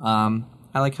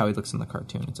 I like how he looks in the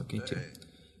cartoon. It's okay too.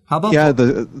 How about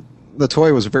the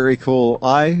toy was very cool.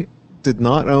 I did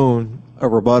not own a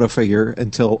Roboto figure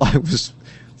until I was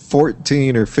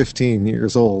 14 or 15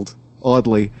 years old.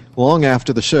 Oddly, long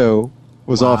after the show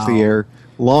was off the air,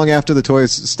 long after the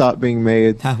toys stopped being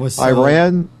made. That was I so-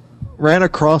 ran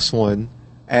across one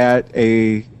at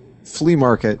a flea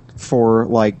market for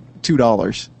like $2.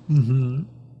 Mm-hmm.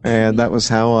 And that was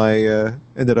how I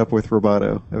ended up with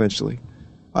Roboto eventually.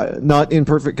 Not in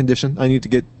perfect condition. I need to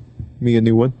get me a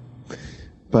new one.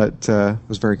 But it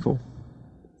was very cool.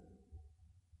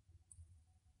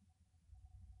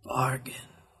 Bargain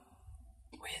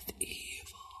with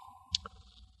evil?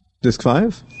 Disc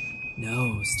 5?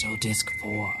 No, still disc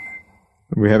 4.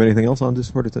 Do we have anything else on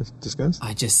Disc 4 to discuss?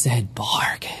 I just said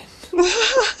bargain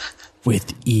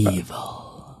with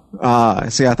evil.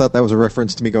 See, I thought that was a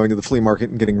reference to me going to the flea market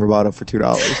and getting Roboto for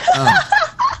 $2.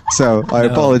 So I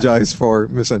apologize for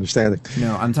misunderstanding.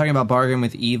 No, I'm talking about Bargain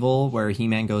with Evil, where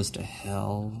He-Man goes to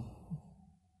hell.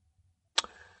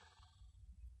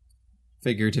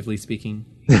 Figuratively speaking.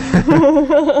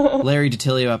 Larry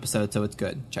DiTillio episode, so it's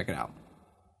good. Check it out.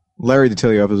 Larry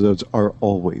DiTillio episodes are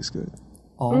always good.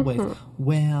 Always.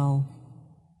 Well,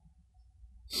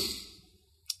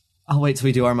 I'll wait till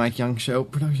we do our Mike Young Show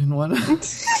production one.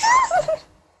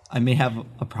 I may have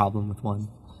a problem with one.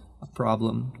 A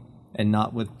problem. And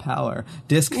not with power.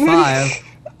 Disc 5.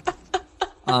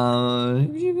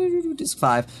 Disc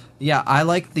 5. Yeah, I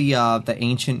like the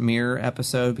Ancient Mirror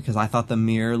episode because I thought the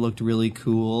mirror looked really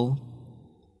cool.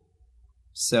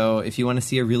 So if you want to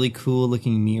see a really cool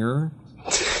looking mirror,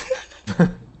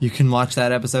 You can watch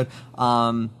that episode.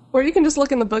 Or you can just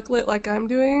look in the booklet like I'm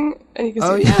doing, and you can see.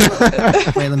 Oh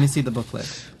yeah. Wait, let me see the booklet.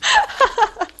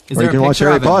 Is Or you there a can watch picture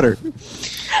Harry of it? Potter.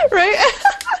 Right?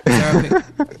 Is there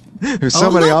a pic- There's so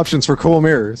Oh, many look. options for cool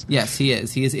mirrors. Yes, he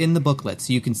is. He is in the booklet,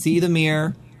 so you can see the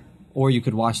mirror, or you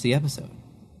could watch the episode.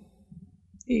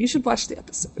 You should watch the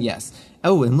episode. Yes.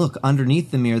 Oh, and look,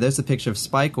 underneath the mirror, there's a picture of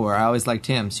Spikor. I always liked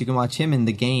him, so you can watch him in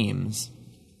the games.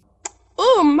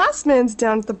 Oh, Mossman's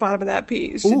down at the bottom of that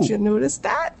page. Ooh. Did you notice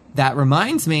that? That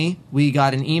reminds me, we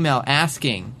got an email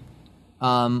asking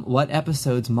what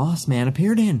episodes Mossman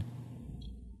appeared in.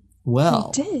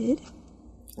 Well, Did?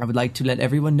 I would like to let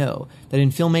everyone know that in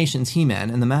Filmation's He-Man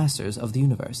and the Masters of the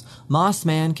Universe,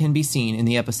 Mossman can be seen in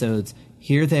the episodes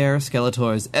Here, There,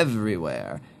 Skeletors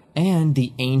Everywhere, and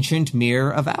the Ancient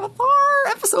Mirror of Avatar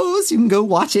episodes. You can go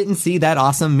watch it and see that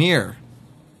awesome mirror.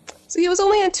 So he was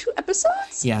only in 2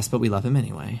 episodes? Yes, but we love him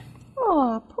anyway.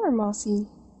 Oh, poor Mossy.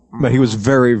 But he was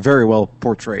very, very well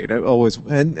portrayed.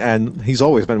 And he's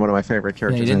always been one of my favorite Yeah,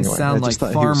 characters. he didn't anyway. I sound like just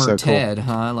thought he was Farmer so cool. Ted,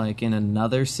 huh? Like in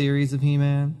another series of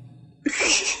He-Man.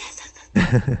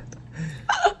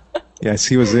 Yes,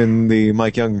 he was in the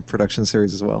Mike Young production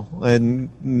series as well, and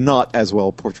not as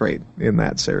well portrayed in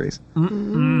that series.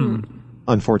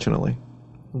 Unfortunately,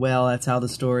 Well, that's how the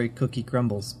story cookie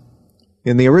crumbles.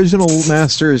 in the original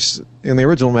Masters,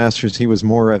 he was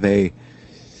more of a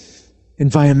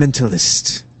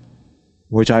environmentalist,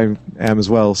 which I am as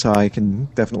well. So I can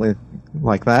definitely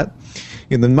like that.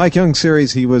 In the Mike Young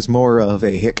series, he was more of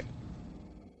a hick,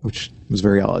 which was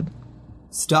very odd.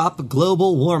 Stop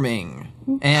global warming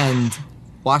and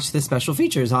watch the special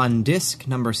features on disc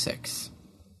number 6.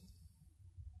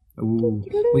 Ooh.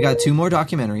 We got 2 more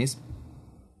documentaries.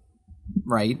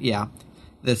 Right, yeah.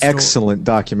 Excellent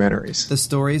documentaries. The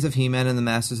stories of He-Man and the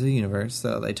Masters of the Universe.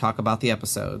 So they talk about the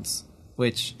episodes,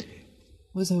 which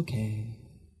was okay.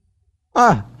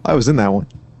 I was in that one.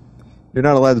 You're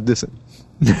not allowed to diss it.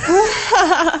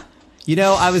 You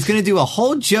know, I was going to do a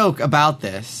whole joke about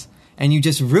this, and you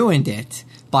just ruined it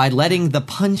by letting the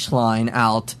punchline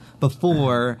out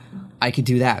before I could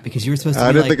do that, because you were supposed to be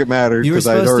I didn't like, think it mattered you were because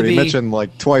I'd supposed to already be- mentioned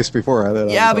like twice before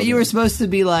that. Yeah, but you were supposed to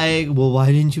be like, well,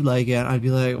 why didn't you like it? I'd be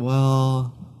like,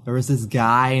 well, there was this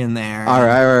guy in there. All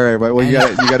right. But well, you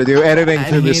got to do editing And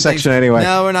to he this section thinks- anyway.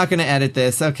 No, we're not going to edit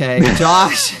this. Okay,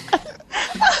 Josh.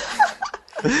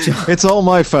 It's all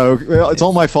my It's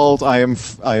all my fault. I am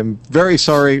very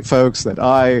sorry, folks, that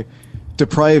I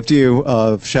deprived you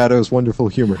of Shadow's wonderful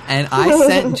humor. And I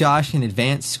sent Josh an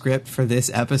advanced script for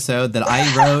this episode that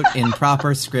I wrote in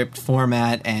proper script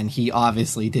format, and he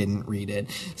obviously didn't read it.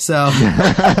 So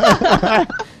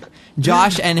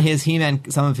Josh and his He-Man,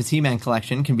 some of his He-Man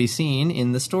collection can be seen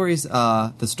in the stories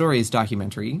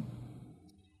documentary.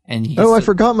 And I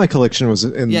forgot my collection was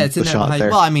in it's the in shot there.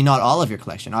 Well, I mean, not all of your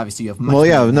collection. Obviously, you have much Well,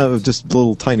 yeah, more than no, just a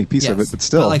little tiny piece of Yes. it, but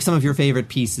still. like some of your favorite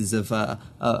pieces of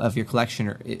your collection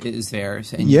is there. And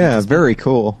you can Yeah, just- very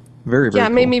cool. Very, very Yeah, it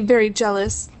cool. made me very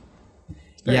jealous.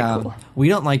 Very yeah, cool. we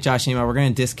don't like Josh anymore. We're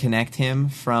going to disconnect him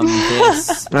from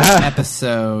this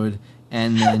episode,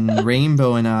 and then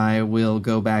Rainbow and I will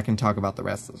go back and talk about the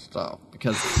rest of the stuff,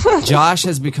 because Josh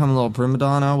has become a little prima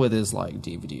donna with his like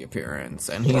DVD appearance,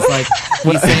 and he's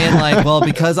saying like, well,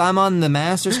 because I'm on the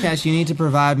Masters Cast, you need to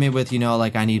provide me with,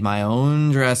 like, I need my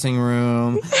own dressing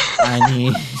room. I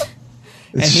need.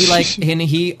 And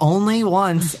he only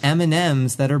wants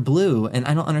M&Ms that are blue, and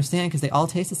I don't understand because they all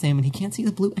taste the same, and he can't see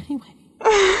the blue anyway.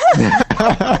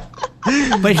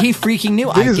 But he freaking knew.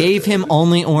 I gave him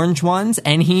only orange ones,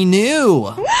 and he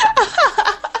knew.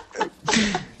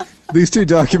 These 2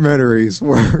 documentaries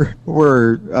were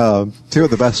 2 of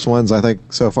the best ones, I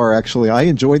think, so far. Actually, I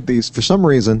enjoyed these for some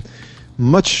reason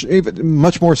much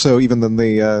more so even than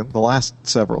the last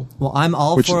several. Well, I'm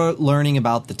all for learning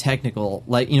about the technical,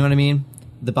 like, you know what I mean?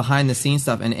 The behind-the-scenes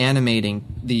stuff and animating.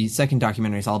 The second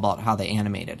documentary is all about how they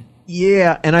animated.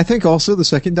 Yeah, and I think also the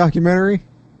second documentary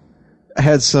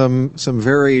had some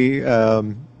very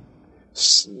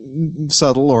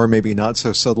subtle, or maybe not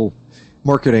so subtle,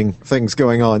 marketing things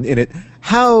going on in it.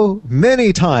 How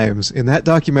many times in that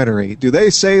documentary do they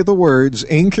say the words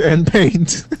ink and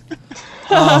paint?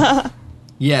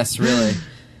 Yes, really.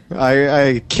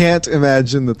 I can't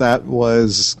imagine that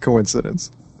was coincidence.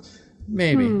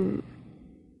 Maybe.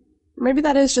 Maybe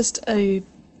that is just a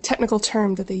technical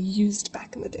term that they used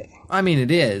back in the day. I mean,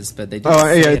 it is, but they didn't Oh,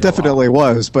 say yeah, it it definitely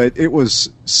was, but it was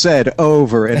said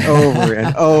over and over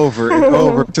and over and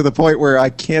over to the point where I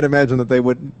can't imagine that they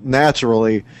would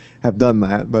naturally have done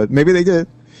that, but maybe they did.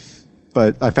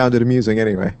 But I found it amusing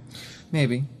anyway.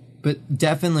 Maybe. But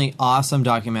definitely awesome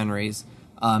documentaries.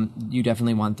 You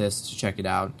definitely want this to check it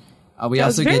out. We That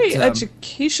was also very get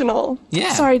educational.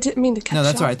 Yeah. Sorry, I didn't mean to cut no,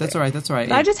 that's you all off right. That's there. all right. That's all right.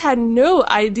 But I just had no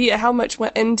idea how much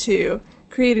went into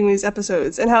creating these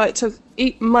episodes and how it took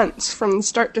 8 months from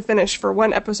start to finish for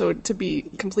one episode to be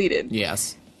completed.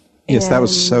 yes. Yes, that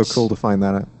was so And- cool to find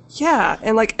that out. Yeah,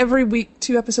 and like every week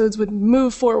 2 episodes would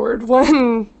move forward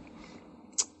one,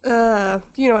 you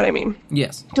know what I mean,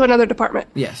 Yes. to another department.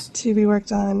 Yes. To be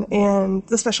worked on, and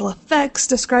the special effects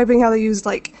describing how they used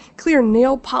like clear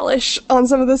nail polish on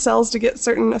some of the cells to get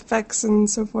certain effects and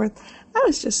so forth. I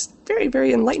was just very,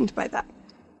 very enlightened by that.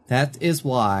 That is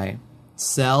why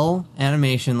cell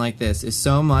animation like this is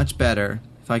so much better.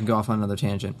 If I can go off on another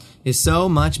tangent, is so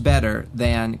much better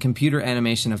than computer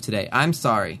animation of today. I'm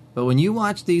sorry, but when you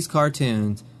watch these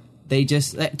cartoons, they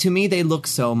just, to me, they look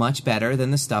so much better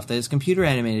than the stuff that is computer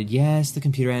animated. Yes, the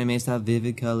computer animated stuff,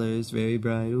 vivid colors, very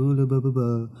bright, ooh, blah, blah,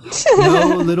 blah.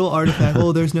 No little artifact,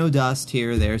 oh, there's no dust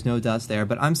here, there's no dust there.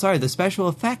 But I'm sorry, the special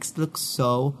effects look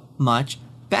so much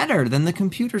better than the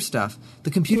computer stuff.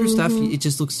 The computer stuff, it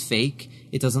just looks fake.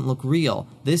 It doesn't look real.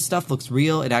 This stuff looks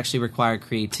real. It actually required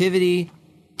creativity.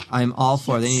 I'm all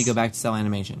for it. They need to go back to cell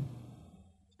animation.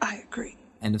 I agree.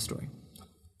 End of story.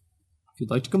 If you'd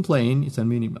like to complain, you send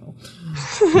me an email.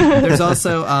 There's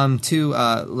also 2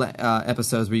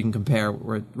 episodes where you can compare,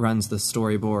 where it runs the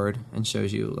storyboard and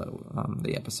shows you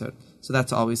the episode. So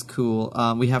that's always cool.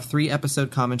 We have 3 episode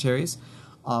commentaries.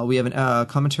 We have a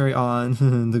commentary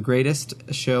on the greatest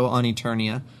show on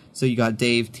Eternia. So you got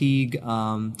Dave Teague,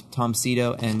 Tom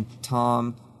Cito, and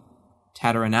Tom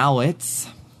Tataranowitz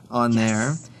on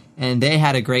there. And they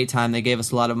had a great time. They gave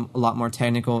us a lot more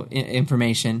technical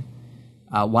information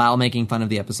while making fun of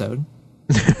the episode.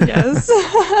 Yes.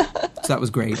 So that was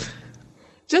great.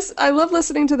 I love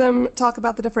listening to them talk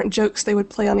about the different jokes they would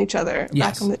play on each other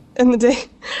Yes. back in the day.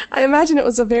 I imagine it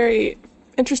was a very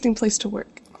interesting place to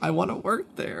work. I want to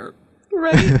work there.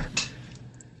 Right?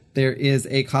 There is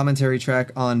a commentary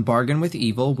track on Bargain with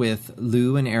Evil with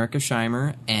Lou and Erica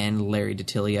Scheimer and Larry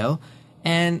DiTilio.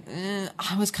 And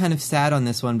I was kind of sad on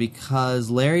this one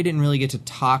because Larry didn't really get to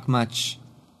talk much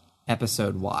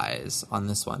episode-wise on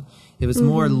this one. It was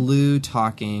more Lou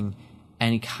talking,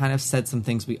 and he kind of said some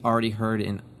things we already heard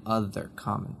in other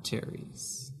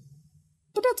commentaries.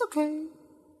 But that's okay.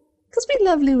 Because we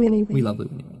love Lou anyway. We love Lou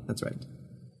anyway. That's right.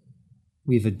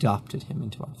 We've adopted him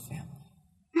into our family.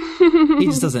 He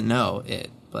just doesn't know it,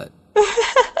 but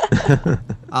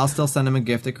I'll still send him a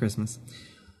gift at Christmas.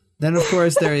 Then, of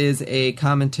course, there is a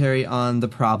commentary on The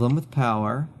Problem with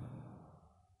Power,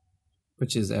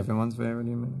 which is everyone's favorite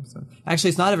He-Man episode. Actually,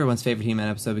 it's not everyone's favorite He-Man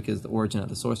episode because The Origin of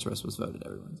the Sorceress was voted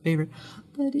everyone's favorite.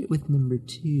 But it with number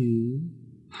 2.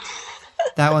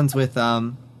 That one's with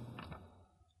That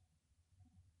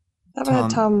one had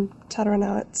Tom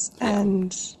Tataranowitz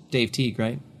and... Dave Teague,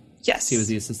 right? Yes. He was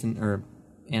the assistant or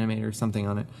animator or something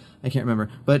on it. I can't remember.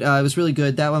 But it was really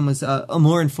good. That one was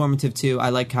more informative, too. I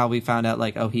like how we found out,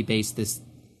 like, he based this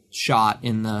shot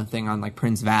in the thing on, like,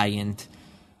 Prince Valiant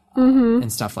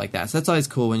and stuff like that. So that's always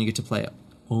cool when you get to play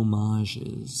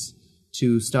homages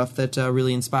to stuff that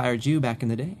really inspired you back in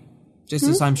the day. Just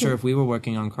as I'm sure if we were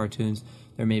working on cartoons,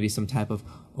 there may be some type of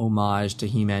homage to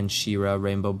He-Man, She-Ra,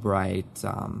 Rainbow Bright,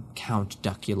 Count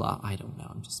Duckula. I don't know.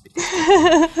 I'm just speaking.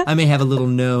 I may have a little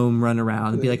gnome run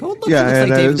around and be like, oh, look, Yeah, he looks and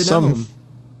like David the Gnome.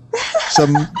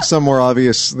 some more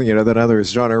obvious, than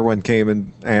others. John Irwin came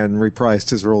and reprised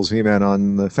his role as He-Man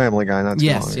on the Family Guy not too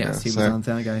long ago. Yes, he was on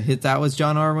Family Guy. That was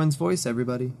John Irwin's voice,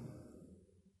 everybody.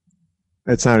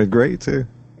 It sounded great too.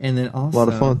 And then also, A lot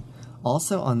of fun.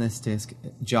 Also on this disc,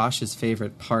 Josh's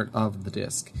favorite part of the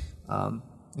disc,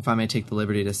 if I may take the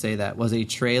liberty to say that, was a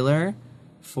trailer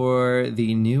for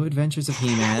the New Adventures of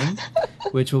He-Man,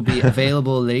 which will be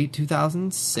available late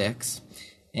 2006.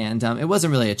 And it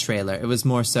wasn't really a trailer. It was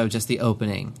more so just the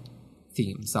opening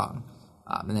theme song.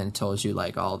 And then it told you,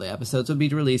 like, all the episodes would be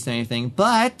released and anything.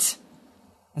 But,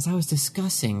 as I was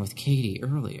discussing with Katie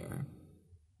earlier,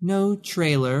 no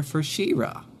trailer for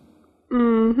She-Ra.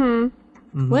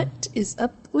 What is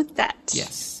up with that?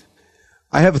 Yes.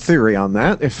 I have a theory on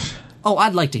that, if Oh,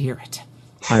 I'd like to hear it.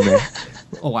 I may.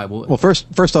 Oh, I would. Well,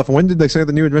 first off, when did they say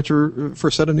the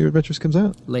first set of New Adventures comes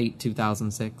out? Late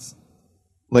 2006.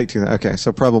 Late 2000. Okay,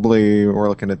 so probably we're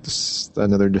looking at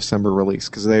another December release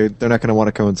because they're not going to want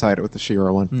to coincide it with the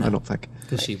She-Ra one. No. I don't think.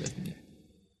 Because she was.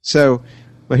 So,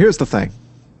 but here's the thing.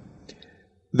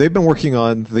 They've been working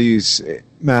on these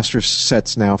master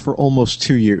sets now for almost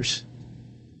 2 years.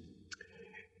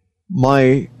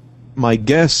 My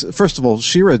guess, first of all,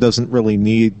 She-Ra doesn't really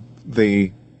need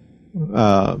the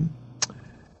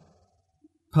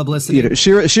Publicity.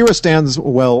 She-Ra stands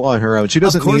well on her own. She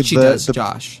doesn't of course need she the does, the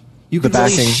Josh. You could the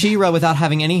release backing. She-Ra without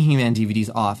having any He-Man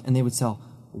DVDs off, and they would sell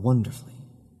wonderfully.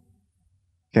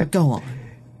 Okay. Go on.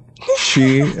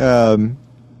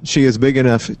 She is big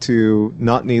enough to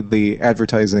not need the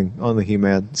advertising on the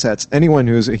He-Man sets. Anyone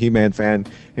who's a He-Man fan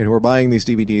and who are buying these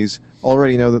DVDs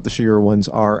already know that the She-Ra ones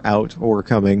are out or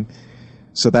coming,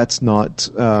 so that's not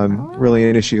really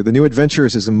an issue. The New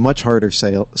Adventures is a much harder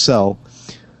sell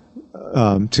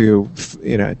to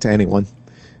anyone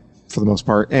for the most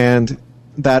part, and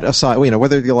that aside,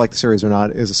 whether you like the series or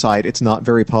not is aside, it's not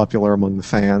very popular among the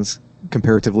fans,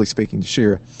 comparatively speaking to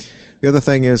She-Ra. The other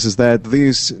thing is that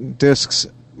these discs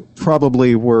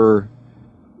probably were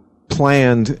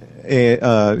planned,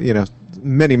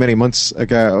 many, many months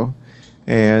ago,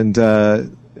 and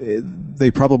they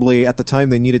probably, at the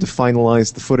time they needed to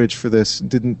finalize the footage for this,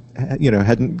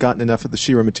 hadn't gotten enough of the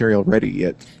She-Ra material ready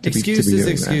yet. Excuses.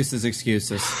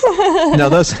 No,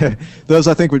 those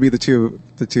I think would be the two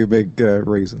big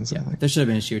reasons. Yeah, I think. there should have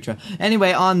been a She-Ra.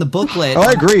 Anyway, on the booklet... Oh,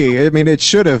 I agree. I mean, it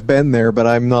should have been there, but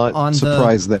I'm not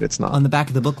surprised that it's not. On the back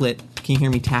of the booklet, can you hear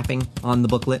me tapping on the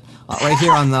booklet? Right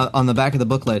here on the back of the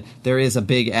booklet, there is a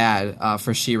big ad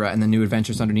for She-Ra and the New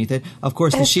Adventures underneath it. Of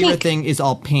course, the She-Ra thing is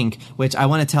all pink, which I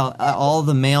want to tell all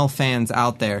the male fans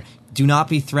out there, do not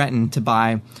be threatened to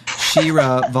buy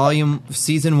She-Ra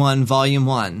Season 1, Volume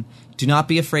 1. Do not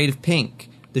be afraid of pink.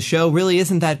 The show really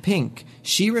isn't that pink.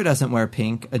 She-Ra doesn't wear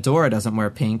pink. Adora doesn't wear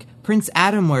pink. Prince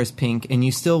Adam wears pink, and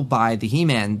you still buy the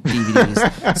He-Man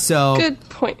DVDs. So Good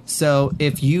point. So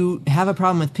if you have a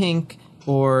problem with pink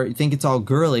or think it's all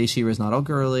girly, She-Ra's not all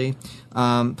girly,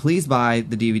 please buy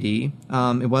the DVD.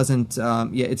 It wasn't,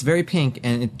 it's very pink,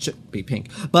 and it should be pink.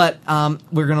 But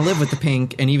we're going to live with the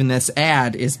pink, and even this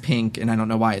ad is pink, and I don't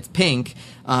know why it's pink.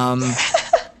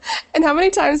 And how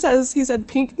many times has he said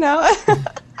pink now?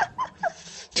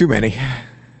 Too many.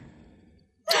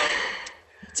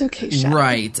 It's okay, Shaq.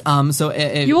 Right. So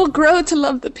You will grow to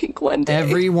love the pink one day.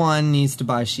 everyone needs to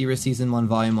buy She-Ra Season 1,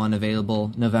 Volume 1,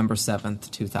 available November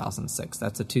 7th, 2006.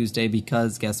 That's a Tuesday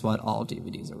because, guess what? All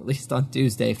DVDs are released on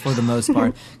Tuesday for the most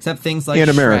part, except things like In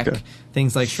Shrek. America.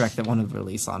 Things like Shrek that want to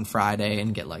release on Friday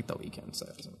and get, like, the weekend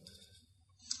sales.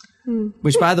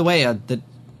 Which, by the way,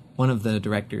 one of the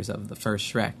directors of the first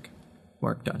Shrek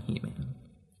worked on He-Man.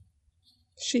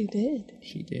 She did.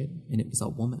 She did, and it was a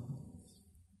woman.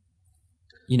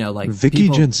 You know, like Vicky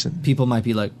Jensen. People might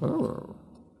be like, "Oh,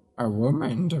 a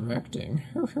woman directing."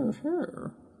 What's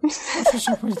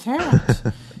up with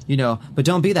that? But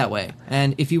don't be that way.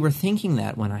 And if you were thinking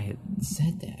that when I had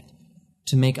said that,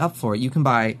 to make up for it, you can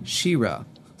buy She-Ra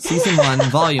Season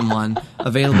 1, Volume 1,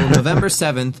 available November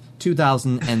 7th,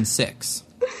 2006.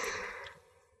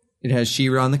 It has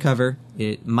She-Ra on the cover.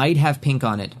 It might have pink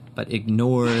on it, but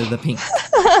ignore the pink.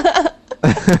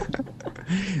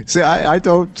 See, I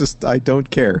don't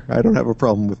care. I don't have a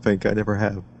problem with pink. I never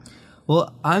have.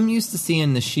 Well, I'm used to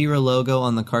seeing the She-Ra logo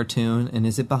on the cartoon, and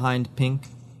is it behind pink?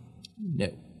 No.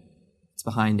 It's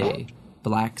behind a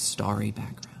black starry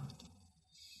background.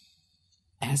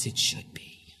 As it should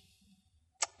be.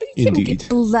 But you can't make Indeed. it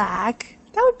black.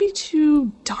 That would be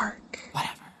too dark.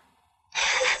 Whatever.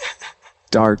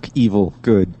 Dark, evil,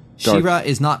 good. Dark. She-Ra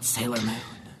is not Sailor Moon.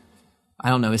 I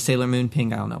don't know. Is Sailor Moon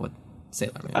pink? I don't know what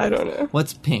Sailor Moon is. I don't know.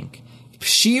 What's pink?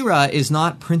 She-Ra is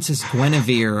not Princess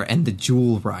Guinevere and the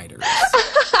Jewel Riders.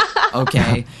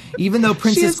 Okay? Even though She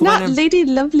Princess is not Guinevere... Lady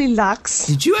Lovely Locks.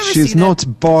 Did you ever see She's that?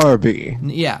 not Barbie.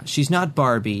 Yeah, she's not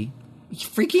Barbie.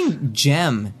 Freaking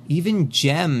Gem. Even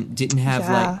Gem didn't have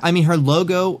Yeah. her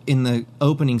logo in the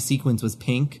opening sequence was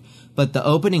pink, but the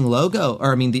opening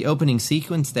the opening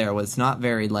sequence there was not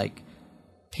very,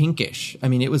 pinkish.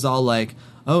 It was all like,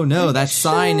 oh no, that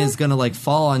sign is gonna,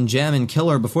 fall on Gem and kill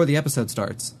her before the episode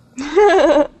starts.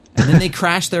 And then they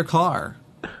crash their car.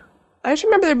 I just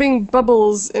remember there being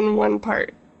bubbles in one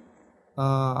part.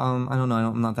 I don't know.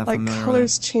 I'm not that Like familiar with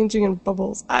colors changing in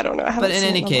bubbles. I don't know. I haven't But in seen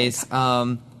any it in a long case,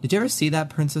 time. did you ever see that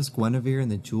Princess Guinevere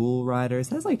and the Jewel Riders?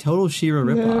 That's like total She-Ra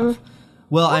ripoff.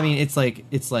 Well, it's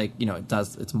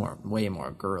it's way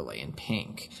more girly and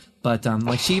pink. But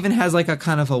she even has a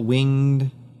kind of a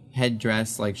winged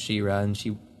headdress like She-Ra, and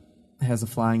she has a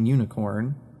flying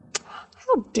unicorn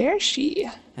How dare she?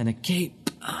 and a cape.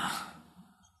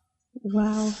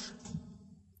 Wow.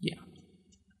 Yeah.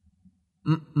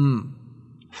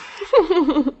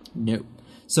 Nope.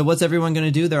 So what's everyone going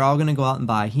to do? They're all going to go out and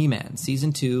buy He-Man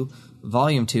Season 2,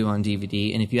 Volume 2 on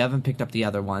DVD, and if you haven't picked up the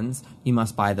other ones, you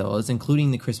must buy those,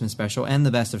 including the Christmas special and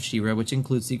the Best of She-Ra, which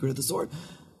includes Secret of the Sword.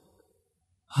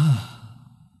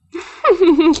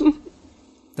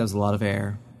 That was a lot of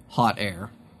air. Hot air.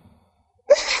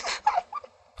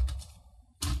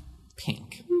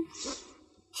 Pink.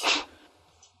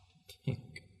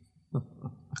 Pink.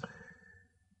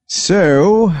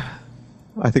 So,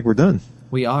 I think we're done.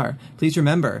 We are. Please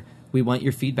remember, we want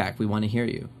your feedback. We want to hear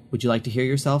you. Would you like to hear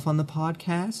yourself on the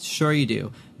podcast? Sure you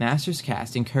do. Masters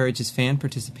Cast encourages fan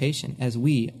participation, as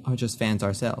we are just fans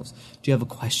ourselves. Do you have a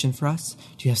question for us?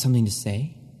 Do you have something to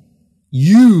say?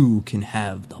 You can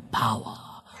have the power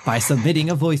by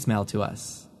submitting a voicemail to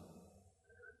us.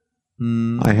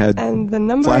 I had And the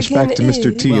number flashback to again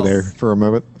Mr. T Well, there for a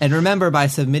moment. And remember, by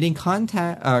submitting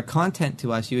content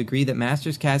to us, you agree that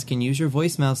Masters Cast can use your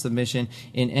voicemail submission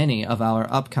in any of our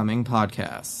upcoming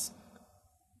podcasts.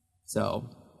 So,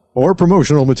 Or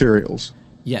promotional materials.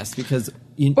 yes, because...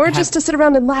 you Or have- just to sit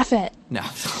around and laugh at. No.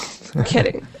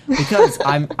 Kidding. Because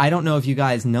I don't know if you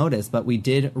guys noticed, but we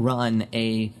did run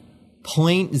a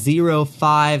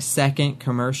 0.05 second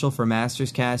commercial for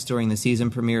Masters Cast during the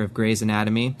season premiere of Grey's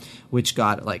Anatomy, which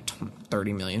got like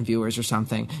 30 million viewers or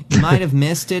something. You might have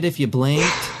missed it if you blinked,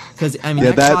 because I mean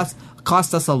Yeah, that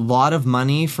cost us a lot of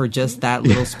money for just that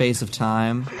little space of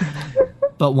time.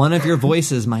 But one of your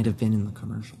voices might have been in the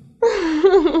commercial.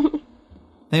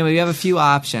 Anyway, we have a few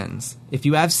options. If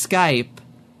you have Skype,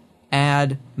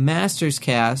 add Masters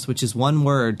Cast, which is one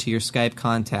word, to your Skype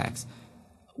contacts.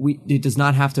 It does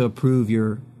not have to approve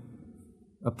the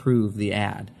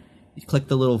ad. You click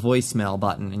the little voicemail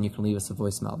button and you can leave us a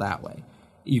voicemail that way.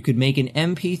 You could make an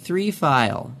MP3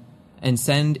 file and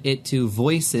send it to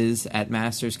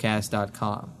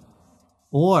voices@masterscast.com.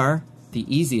 Or, the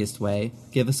easiest way,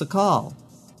 give us a call.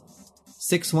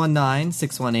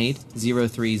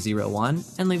 619-618-0301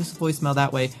 and leave us a voicemail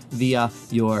that way via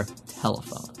your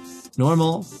telephone.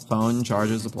 Normal phone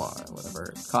charges apply.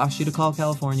 Whatever it costs you to call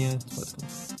California, it's what it's going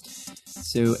to cost.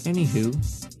 So, anywho,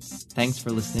 thanks for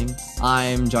listening.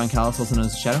 I'm John Callis, also known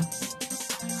as Shadow.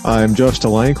 I'm Josh the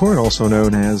Lioncourt, also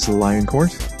known as the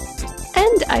Lioncourt.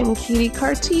 And I'm Katie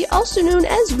Carty, also known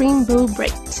as Rainbow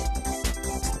Bright.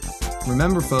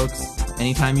 Remember, folks,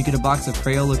 anytime you get a box of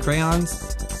Crayola crayons,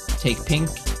 take pink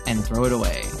and throw it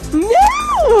away.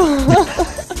 No!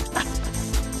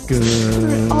 Color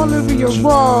it all over your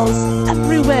walls,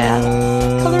 everywhere.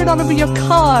 Color it all over your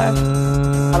car,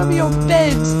 all over your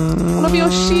bed, all over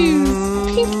your shoes.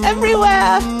 Pink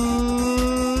everywhere.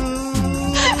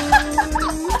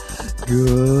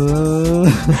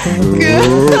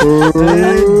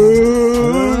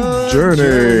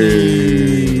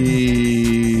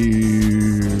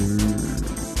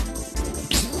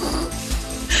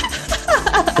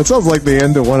 Journey. That sounds like the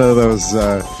end of one of those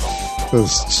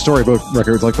storybook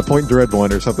records, like the Point Dread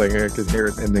one or something. I could hear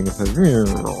it ending with a...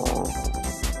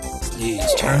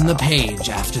 Please turn the page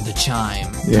after the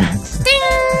chime. Yeah.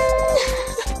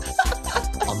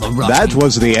 On the rocky That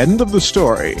was the end of the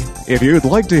story. If you'd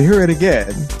like to hear it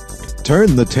again,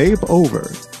 turn the tape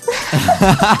over.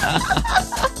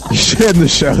 You should end the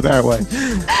show that way.